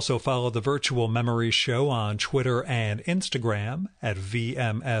 You can also follow the Virtual Memories Show on Twitter and Instagram at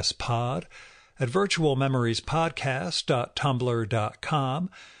vmspod, at virtualmemoriespodcast.tumblr.com,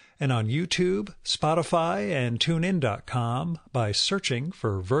 and on YouTube, Spotify, and TuneIn.com by searching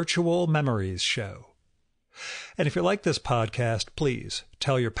for Virtual Memories Show. And if you like this podcast, please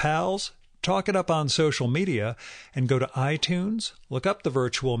tell your pals, talk it up on social media, and go to iTunes, look up the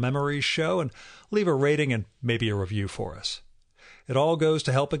Virtual Memories Show, and leave a rating and maybe a review for us. It all goes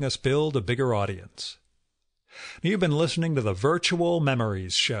to helping us build a bigger audience. You've been listening to the Virtual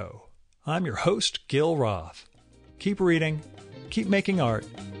Memories Show. I'm your host, Gil Roth. Keep reading, keep making art,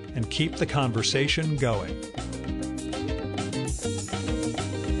 and keep the conversation going.